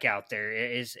go back out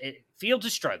there? Fields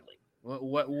is struggling.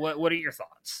 What are your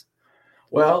thoughts?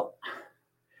 Well,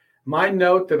 my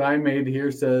note that I made here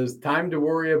says, time to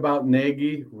worry about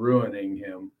Nagy ruining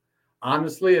him.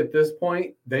 Honestly, at this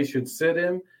point, they should sit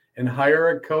him and hire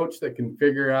a coach that can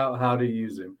figure out how to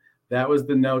use him. That was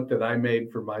the note that I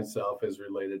made for myself as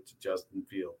related to Justin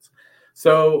Fields.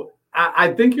 So I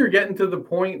think you're getting to the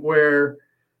point where,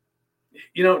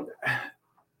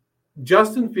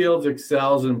 Justin Fields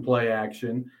excels in play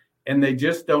action, and they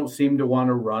just don't seem to want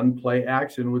to run play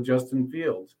action with Justin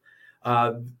Fields.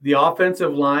 The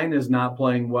offensive line is not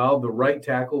playing well. The right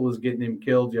tackle was getting him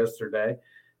killed yesterday.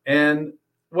 And,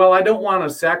 well, I don't want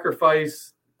to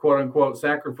quote unquote,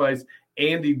 sacrifice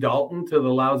Andy Dalton to the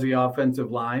lousy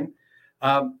offensive line.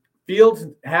 Fields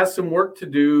has some work to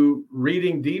do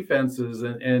reading defenses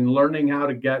and learning how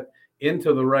to get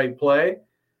into the right play.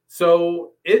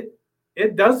 So it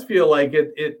does feel like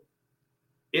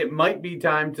it might be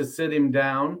time to sit him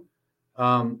down.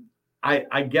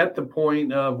 I get the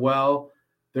point of, well,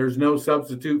 there's no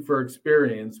substitute for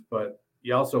experience, but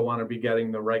you also want to be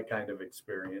getting the right kind of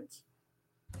experience.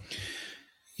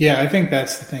 Yeah, I think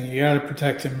that's the thing. You got to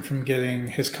protect him from getting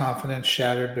his confidence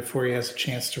shattered before he has a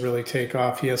chance to really take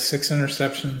off. He has 6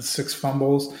 interceptions, 6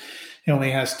 fumbles. He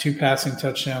only has 2 passing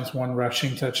touchdowns, 1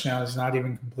 rushing touchdown. He's not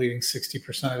even completing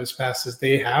 60% of his passes.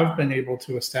 They have been able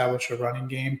to establish a running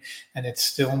game, and it's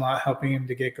still not helping him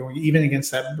to get going. Even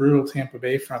against that brutal Tampa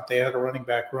Bay front, they had a running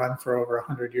back run for over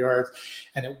 100 yards,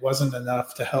 and it wasn't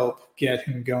enough to help get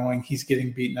him going. He's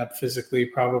getting beaten up physically,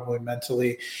 probably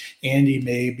mentally. Andy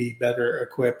may be better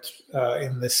equipped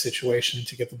in this situation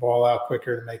to get the ball out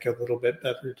quicker to make a little bit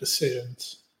better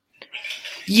decisions.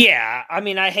 Yeah, I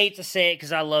mean, I hate to say it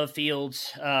because I love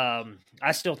Fields.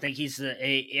 I still think he's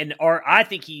I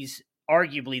think he's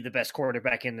arguably the best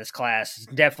quarterback in this class. He's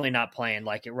definitely not playing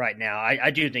like it right now. I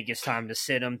do think it's time to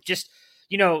sit him. Just,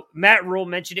 Matt Rule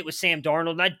mentioned it with Sam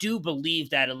Darnold, and I do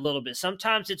believe that a little bit.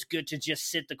 Sometimes it's good to just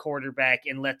sit the quarterback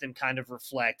and let them kind of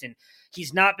reflect. And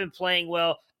he's not been playing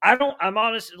well. I'm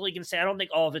honestly going to say I don't think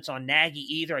all of it's on Nagy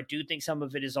either. I do think some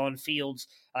of it is on Fields.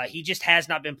 He just has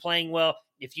not been playing well.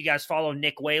 If you guys follow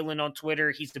Nick Whalen on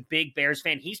Twitter, he's the big Bears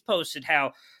fan. He's posted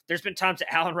how there's been times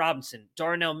that Allen Robinson,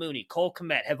 Darnell Mooney, Cole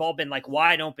Kmet have all been like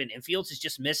wide open, and Fields has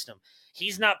just missed them.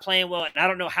 He's not playing well, and I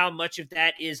don't know how much of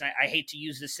that is, I hate to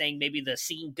use this saying, maybe the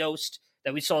seeing ghost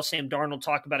that we saw Sam Darnold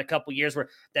talk about a couple years where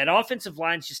that offensive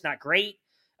line's just not great.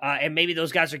 And maybe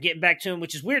those guys are getting back to him,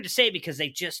 which is weird to say because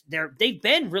they've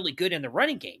been really good in the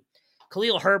running game.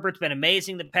 Khalil Herbert's been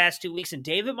amazing the past 2 weeks, and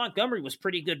David Montgomery was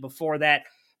pretty good before that.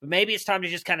 But maybe it's time to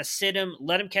just kind of sit him,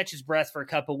 let him catch his breath for a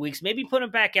couple of weeks, maybe put him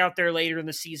back out there later in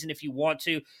the season if you want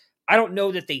to. I don't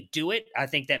know that they do it. I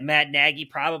think that Matt Nagy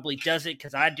probably does it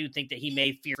because I do think that he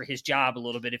may fear for his job a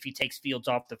little bit if he takes Fields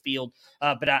off the field.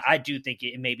 But I do think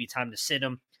it may be time to sit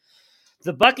him.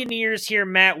 The Buccaneers here,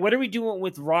 Matt, what are we doing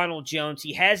with Ronald Jones?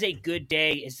 He has a good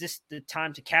day. Is this the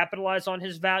time to capitalize on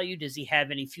his value? Does he have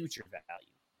any future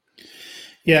value?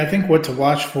 Yeah, I think what to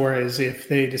watch for is if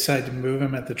they decide to move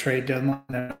him at the trade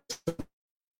deadline.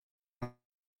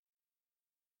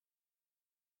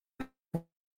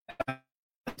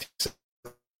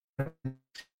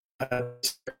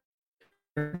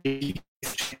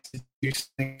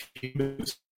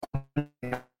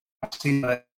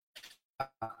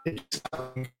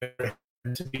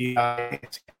 To be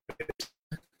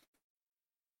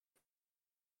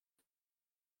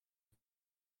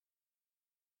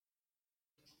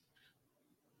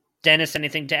Dennis,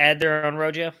 anything to add there on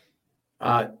Rojo?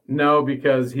 No,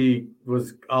 because he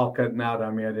was all cutting out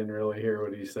on me. I didn't really hear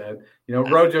what he said.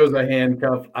 Rojo's a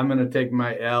handcuff. I'm going to take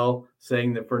my L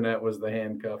saying that Fournette was the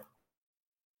handcuff.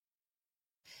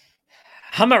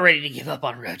 I'm not ready to give up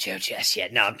on Rojo just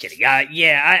yet. No, I'm kidding.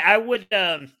 I would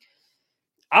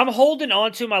I'm holding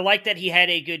on to him. I like that he had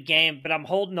a good game, but I'm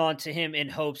holding on to him in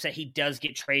hopes that he does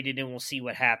get traded, and we'll see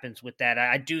what happens with that.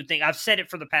 I do think I've said it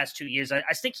for the past 2 years. I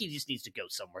think he just needs to go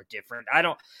somewhere different.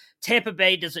 Tampa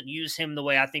Bay doesn't use him the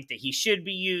way I think that he should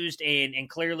be used, and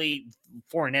clearly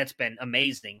Fournette's been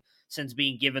amazing since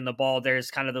being given the ball there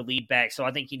as kind of the lead back. So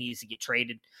I think he needs to get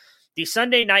traded. The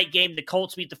Sunday night game, the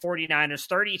Colts beat the 49ers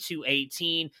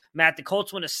 32-18. Matt, the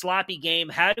Colts win a sloppy game.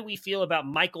 How do we feel about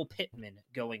Michael Pittman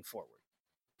going forward?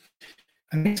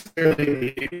 I think it's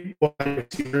fairly wide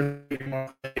receiver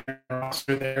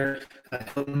roster there.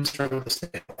 Hilton struggled to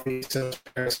stay healthy, so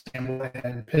Paris Campbell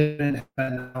and Pittman have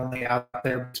been not only out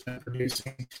there, but has been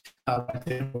producing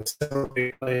with several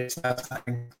big plays last night,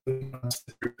 including the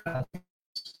three penalties.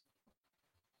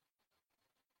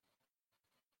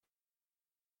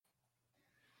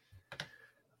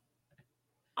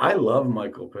 I love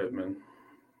Michael Pittman.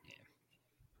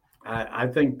 I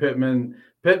think Pittman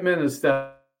is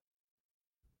stepping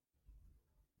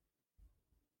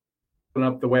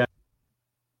up the way.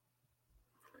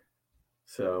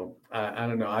 So I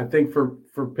don't know. I think for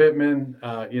Pittman,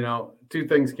 two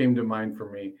things came to mind for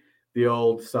me. The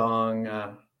old song,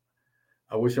 I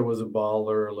wish I was a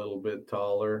baller, a little bit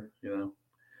taller,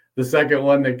 The second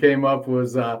one that came up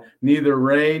was neither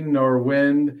rain nor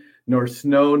wind nor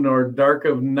snow nor dark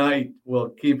of night will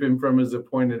keep him from his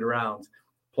appointed rounds.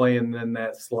 Playing in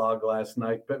that slog last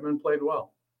night, Pittman played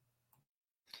well.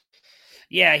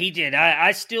 Yeah, he did.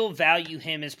 I still value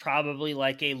him as probably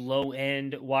like a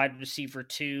low-end wide receiver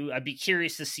too. I'd be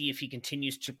curious to see if he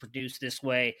continues to produce this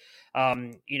way.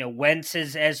 Wentz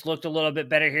has looked a little bit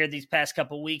better here these past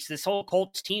couple of weeks. This whole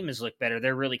Colts team has looked better.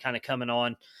 They're really kind of coming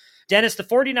on. Dennis, the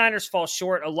 49ers fall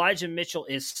short. Elijah Mitchell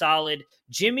is solid.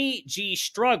 Jimmy G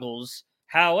struggles.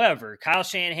 However, Kyle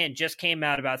Shanahan just came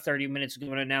out about 30 minutes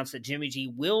ago and announced that Jimmy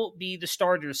G will be the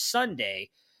starter Sunday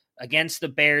against the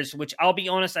Bears, which I'll be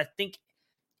honest, I think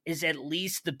is at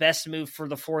least the best move for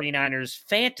the 49ers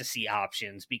fantasy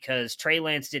options because Trey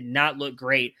Lance did not look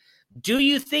great. Do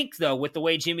you think, though, with the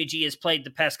way Jimmy G has played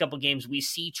the past couple games, we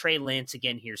see Trey Lance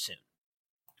again here soon?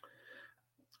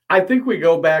 I think we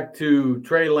go back to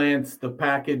Trey Lance, the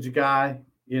package guy.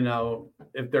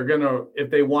 If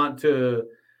they want to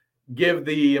give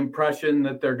the impression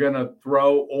that they're going to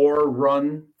throw or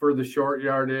run for the short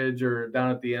yardage or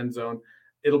down at the end zone,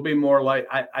 it'll be more like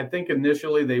I think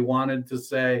initially they wanted to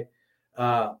say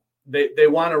they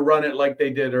want to run it like they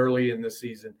did early in the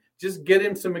season. Just get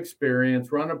him some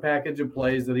experience, run a package of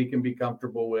plays that he can be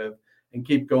comfortable with, and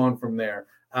keep going from there.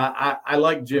 I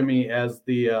like Jimmy as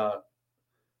the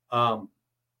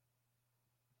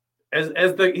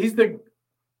he's the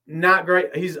not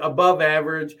great. He's above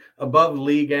average, above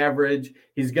league average.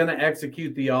 He's going to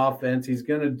execute the offense. He's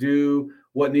going to do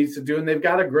what needs to do. And they've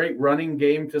got a great running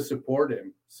game to support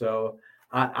him. So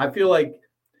I feel like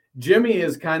Jimmy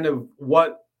is kind of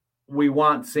what we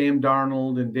want Sam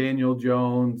Darnold and Daniel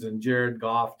Jones and Jared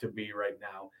Goff to be right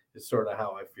now is sort of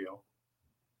how I feel.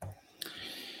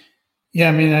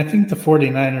 Yeah, I think the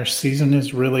 49ers season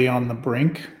is really on the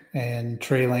brink. And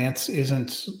Trey Lance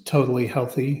isn't totally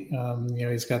healthy.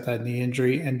 He's got that knee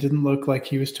injury and didn't look like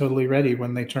he was totally ready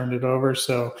when they turned it over.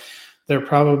 So they're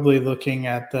probably looking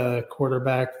at the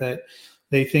quarterback that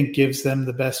they think gives them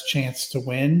the best chance to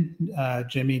win.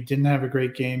 Jimmy didn't have a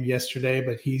great game yesterday,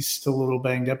 but he's still a little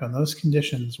banged up, and those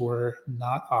conditions were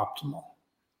not optimal.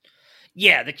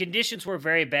 Yeah, the conditions were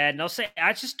very bad. And I'll say,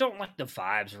 I just don't like the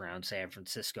vibes around San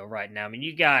Francisco right now.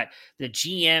 You got the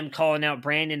GM calling out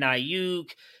Brandon Ayuk.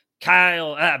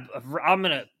 Kyle, I'm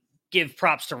going to give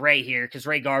props to Ray here because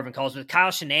Ray Garvin calls it. Kyle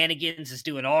Shenanigans is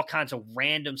doing all kinds of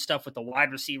random stuff with the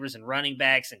wide receivers and running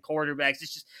backs and quarterbacks.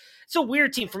 It's a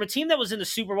weird team. From a team that was in the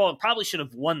Super Bowl and probably should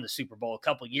have won the Super Bowl a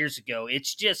couple years ago,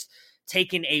 it's just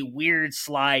taken a weird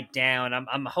slide down.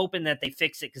 I'm hoping that they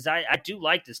fix it because I do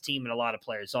like this team and a lot of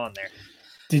players on there.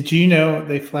 Did you know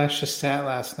they flashed a stat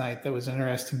last night that was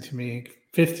interesting to me?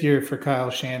 5th year for Kyle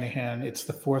Shanahan. It's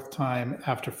the 4th time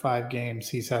after 5 games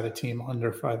he's had a team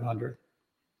under 500.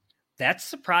 That's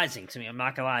surprising to me. I'm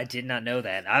not gonna lie, I did not know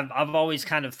that. I've always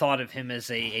kind of thought of him as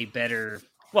a better.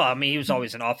 Well, he was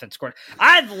always an offense coordinator.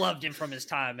 I've loved him from his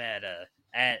time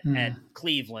at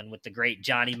Cleveland with the great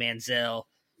Johnny Manziel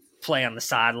play on the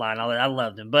sideline. I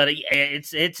loved him, but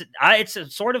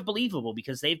it's sort of believable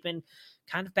because they've been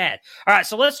kind of bad. All right,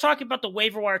 so let's talk about the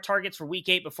waiver wire targets for Week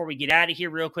 8 before we get out of here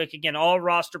real quick. Again, all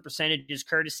roster percentages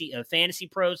courtesy of Fantasy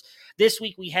Pros. This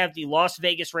week we have the Las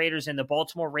Vegas Raiders and the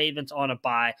Baltimore Ravens on a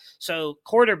bye. So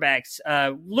quarterbacks,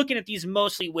 looking at these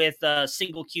mostly with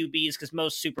single QBs because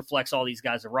most super flex, all these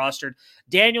guys are rostered.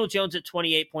 Daniel Jones at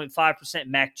 28.5%,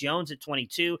 Mac Jones at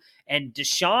 22%, and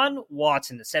Deshaun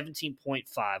Watson at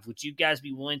 17.5%. Would you guys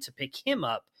be willing to pick him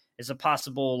up as a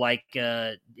possible, like,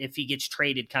 if he gets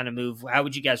traded kind of move? How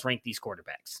would you guys rank these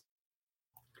quarterbacks?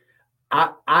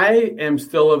 I am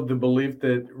still of the belief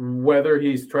that whether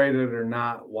he's traded or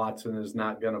not, Watson is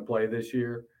not going to play this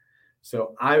year.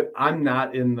 So I'm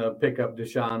not in the pickup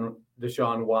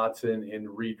Deshaun Watson in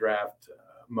redraft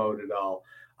mode at all.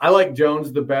 I like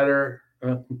Jones the better.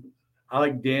 I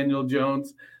like Daniel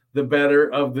Jones the better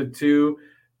of the two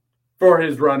for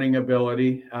his running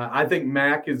ability. I think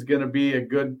Mac is going to be a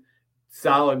good,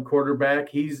 solid quarterback.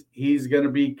 He's going to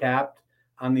be capped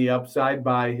on the upside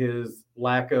by his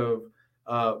lack of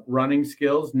running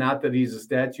skills. Not that he's a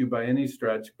statue by any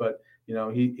stretch, but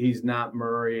he's not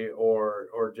Murray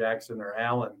or Jackson or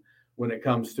Allen when it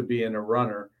comes to being a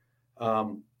runner.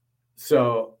 But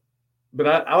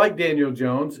I like Daniel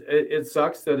Jones. It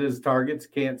sucks that his targets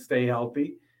can't stay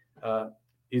healthy.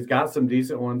 He's got some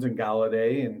decent ones in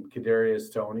Galladay and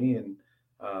Kadarius Toney and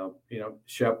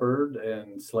Shepard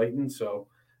and Slayton. So,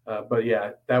 but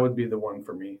yeah, that would be the one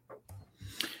for me.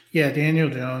 Yeah, Daniel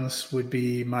Jones would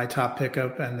be my top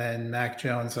pickup, and then Mac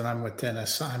Jones, and I'm with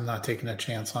Dennis. I'm not taking a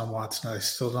chance on Watson.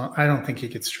 I don't think he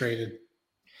gets traded.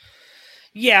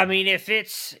 Yeah, I mean, if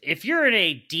you're in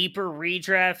a deeper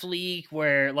redraft league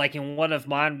where, like in one of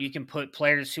mine, you can put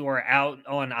players who are out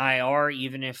on IR,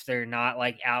 even if they're not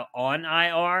like out on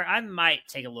IR, I might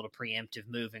take a little preemptive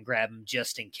move and grab him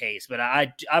just in case. But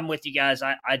I'm with you guys.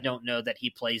 I don't know that he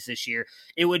plays this year.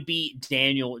 It would be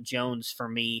Daniel Jones for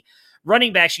me.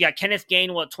 Running backs, you got Kenneth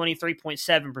Gainwell at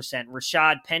 23.7%,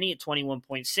 Rashad Penny at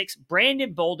 21.6%,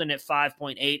 Brandon Bolden at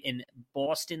 5.8%, and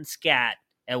Boston Scott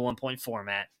at 1.4%,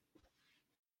 Matt.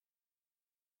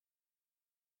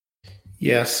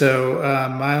 Yeah, so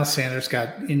Miles Sanders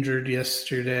got injured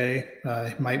yesterday.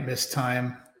 He might miss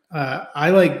time. I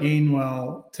like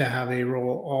Gainwell to have a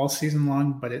role all season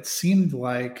long, but it seemed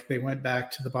like they went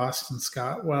back to the Boston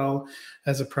Scott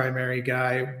as a primary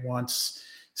guy once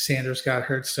Sanders got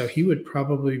hurt. So he would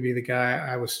probably be the guy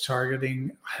I was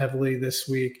targeting heavily this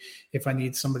week if I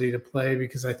need somebody to play,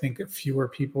 because I think fewer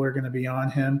people are going to be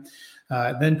on him.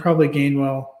 Then probably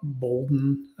Gainwell,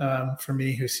 Bolden for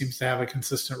me, who seems to have a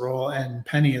consistent role. And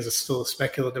Penny is still a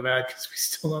speculative ad because we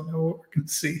still don't know what we're going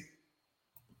to see.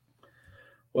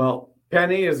 Well,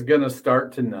 Penny is going to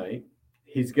start tonight.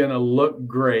 He's going to look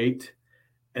great.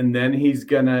 And then he's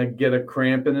going to get a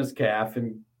cramp in his calf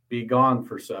and be gone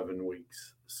for 7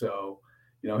 weeks. So,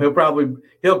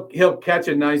 he'll catch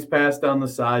a nice pass down the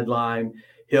sideline.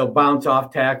 He'll bounce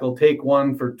off tackle, take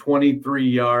one for 23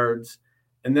 yards,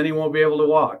 and then he won't be able to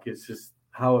walk. It's just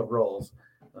how it rolls,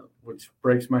 which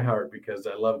breaks my heart because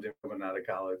I loved him coming out of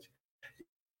college.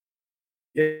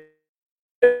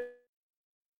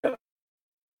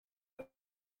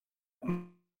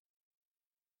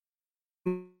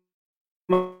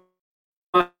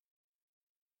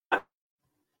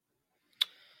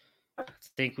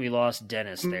 I think we lost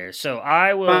Dennis there. So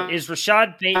is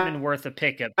Rashad Bateman worth a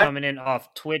pickup coming in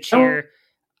off Twitch here?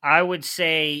 I would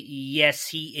say yes,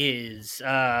 he is.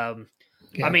 I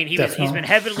mean, he's been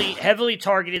heavily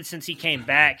targeted since he came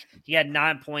back. He had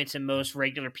 9 points in most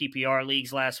regular PPR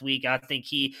leagues last week. I think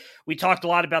we talked a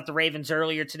lot about the Ravens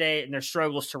earlier today and their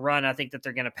struggles to run. I think that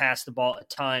they're going to pass the ball a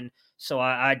ton. So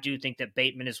I do think that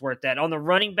Bateman is worth that. On the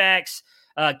running backs,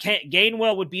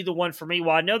 Gainwell would be the one for me.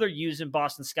 While I know they're using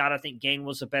Boston Scott, I think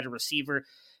Gainwell's a better receiver.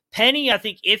 Penny, I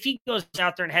think if he goes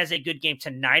out there and has a good game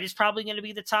tonight, is probably going to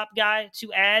be the top guy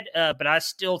to add. But I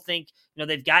still think,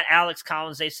 they've got Alex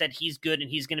Collins. They said he's good and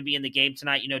he's going to be in the game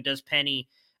tonight. Does Penny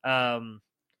go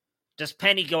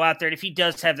out there? And if he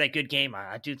does have that good game,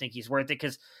 I do think he's worth it,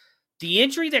 because the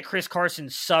injury that Chris Carson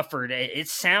suffered, it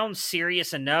sounds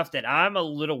serious enough that I'm a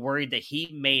little worried that he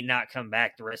may not come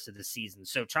back the rest of the season.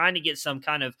 So trying to get some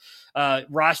kind of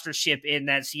rostership in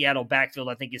that Seattle backfield,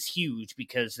 I think, is huge,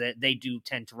 because they do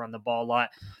tend to run the ball a lot.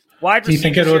 Do you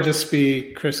think it'll just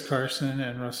be Chris Carson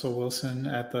and Russell Wilson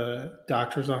at the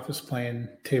doctor's office playing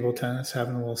table tennis,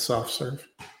 having a little soft serve?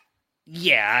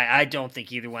 Yeah, I don't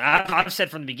think either one. I've said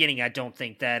from the beginning, I don't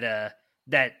think that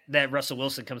that Russell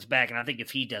Wilson comes back. And I think if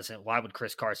he doesn't, why would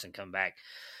Chris Carson come back?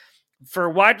 For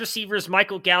wide receivers,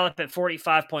 Michael Gallup at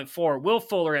 45.4, Will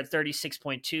Fuller at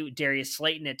 36.2, Darius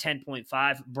Slayton at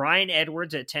 10.5, Brian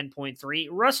Edwards at 10.3,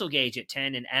 Russell Gage at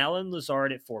 10, and Alan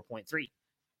Lazard at 4.3.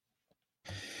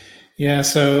 Yeah,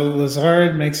 so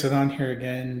Lazard makes it on here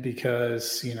again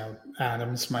because,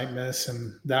 Adams might miss,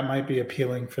 and that might be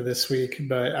appealing for this week,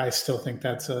 but I still think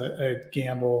that's a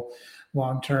gamble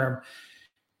long-term.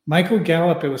 Michael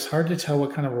Gallup, it was hard to tell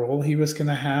what kind of role he was going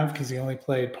to have because he only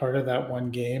played part of that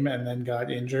one game and then got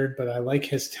injured, but I like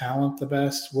his talent the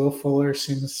best. Will Fuller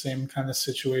seems the same kind of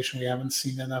situation. We haven't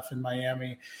seen enough in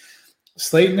Miami.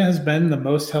 Slayton has been the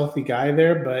most healthy guy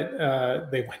there, but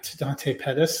they went to Dante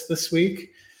Pettis this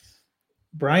week.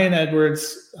 Brian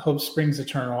Edwards, hope springs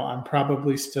eternal. I'm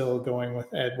probably still going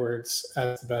with Edwards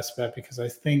as the best bet because I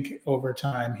think over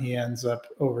time he ends up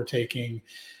overtaking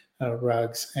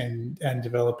Ruggs and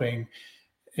developing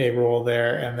a role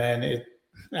there. And then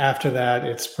after that,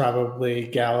 it's probably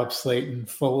Gallup, Slayton,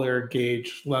 Fuller,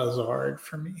 Gage, Lazard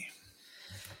for me.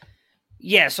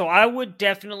 Yeah, so I would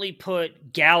definitely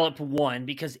put Gallup 1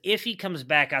 because if he comes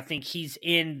back, I think he's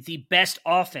in the best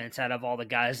offense out of all the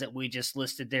guys that we just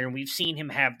listed there, and we've seen him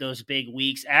have those big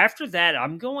weeks. After that,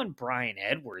 I'm going Brian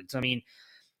Edwards. I mean,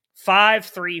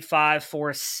 5-3,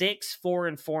 5-4,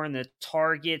 6-4-4 in the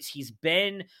targets. He's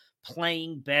been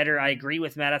playing better. I agree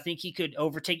with Matt. I think he could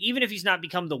overtake, even if he's not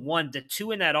become the 1, the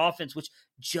 2 in that offense, which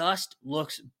just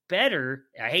looks better.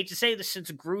 I hate to say this since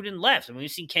Gruden left. I mean,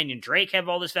 we've seen Kenyon Drake have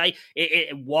all this value.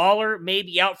 Waller may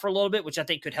be out for a little bit, which I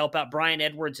think could help out Brian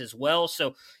Edwards as well.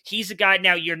 So he's a guy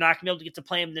now you're not going to be able to get to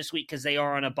play him this week because they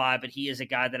are on a bye, but he is a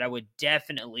guy that I would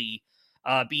definitely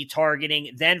be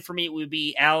targeting. Then for me, it would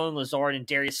be Allen Lazard and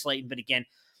Darius Slayton. But again,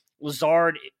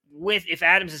 Lazard, if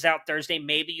Adams is out Thursday,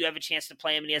 maybe you have a chance to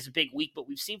play him and he has a big week, but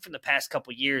we've seen from the past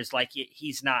couple years, like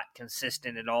he's not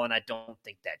consistent at all, and I don't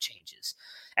think that changes.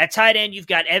 At tight end, you've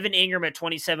got Evan Ingram at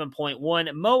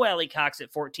 27.1, Mo Alley-Cox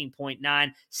at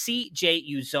 14.9, C.J.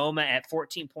 Uzomah at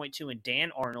 14.2, and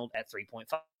Dan Arnold at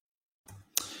 3.5.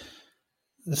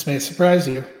 This may surprise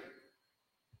you.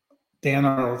 Dan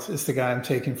Arnold is the guy I'm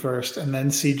taking first, and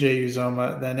then C.J.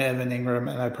 Uzomah, then Evan Ingram,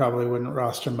 and I probably wouldn't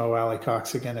roster Mo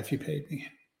Alley-Cox again if you paid me.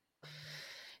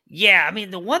 Yeah, I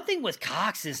mean, the one thing with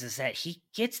Cox is that he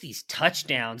gets these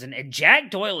touchdowns, and Jack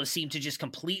Doyle has seemed to just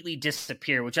completely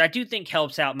disappear, which I do think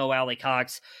helps out Mo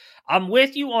Alley-Cox. I'm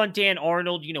with you on Dan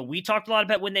Arnold. We talked a lot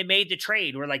about when they made the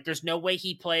trade. We're like, there's no way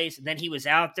he plays. And then he was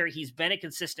out there. He's been a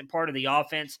consistent part of the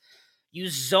offense.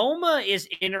 Uzomah is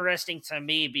interesting to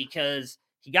me because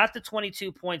he got the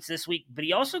 22 points this week, but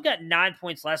he also got 9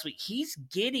 points last week. He's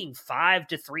getting 5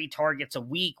 to 3 targets a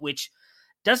week, which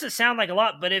doesn't sound like a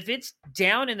lot, but if it's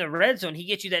down in the red zone, he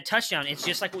gets you that touchdown. It's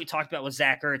just like what we talked about with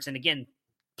Zach Ertz. And again,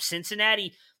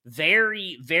 Cincinnati,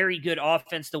 very, very good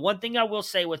offense. The one thing I will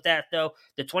say with that, though,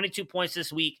 the 22 points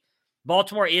this week,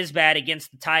 Baltimore is bad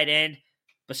against the tight end,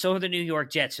 but so are the New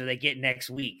York Jets, so they get next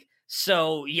week.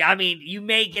 So, yeah, I mean, you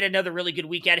may get another really good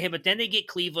week out of him, but then they get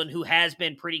Cleveland, who has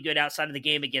been pretty good outside of the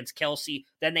game against Kelsey.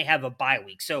 Then they have a bye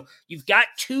week. So you've got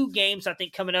 2 games, I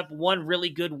think, coming up. One really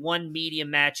good, one medium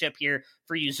matchup here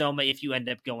for Uzomah if you end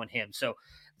up going him. So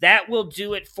that will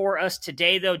do it for us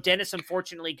today, though. Dennis,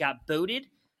 unfortunately, got booted.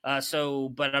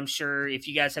 But I'm sure if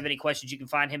you guys have any questions, you can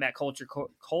find him at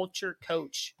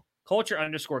Culture_Coach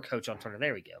on Twitter.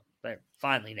 There we go. There,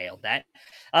 finally nailed that.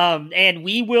 And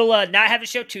we will not have a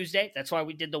show Tuesday. That's why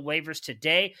we did the waivers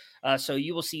today. So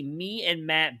you will see me and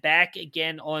Matt back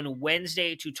again on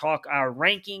Wednesday to talk our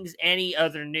rankings, any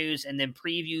other news, and then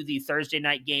preview the Thursday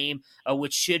night game,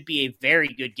 which should be a very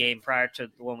good game prior to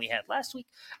the one we had last week,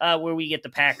 where we get the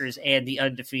Packers and the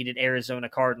undefeated Arizona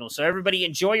Cardinals. So everybody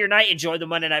enjoy your night. Enjoy the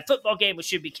Monday Night Football game, which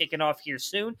should be kicking off here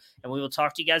soon. And we will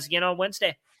talk to you guys again on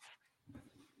Wednesday.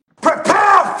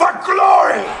 Prepare for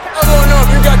glory! I don't know if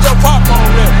you got your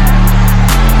popcorn ready.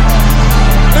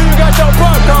 If you got your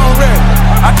popcorn ready.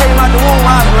 I came out the womb,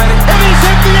 I was ready. And he's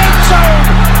hit the end zone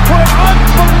for an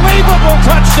unbelievable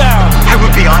touchdown. I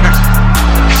would be honored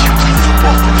if you played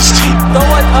football for this team. Throw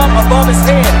it up above his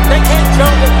head. They can't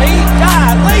jump with me.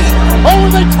 Golly! Oh,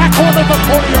 they tackle him at the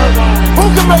 40-yard line. Who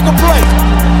can make a play?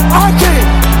 I can.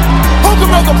 Who can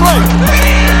make a play?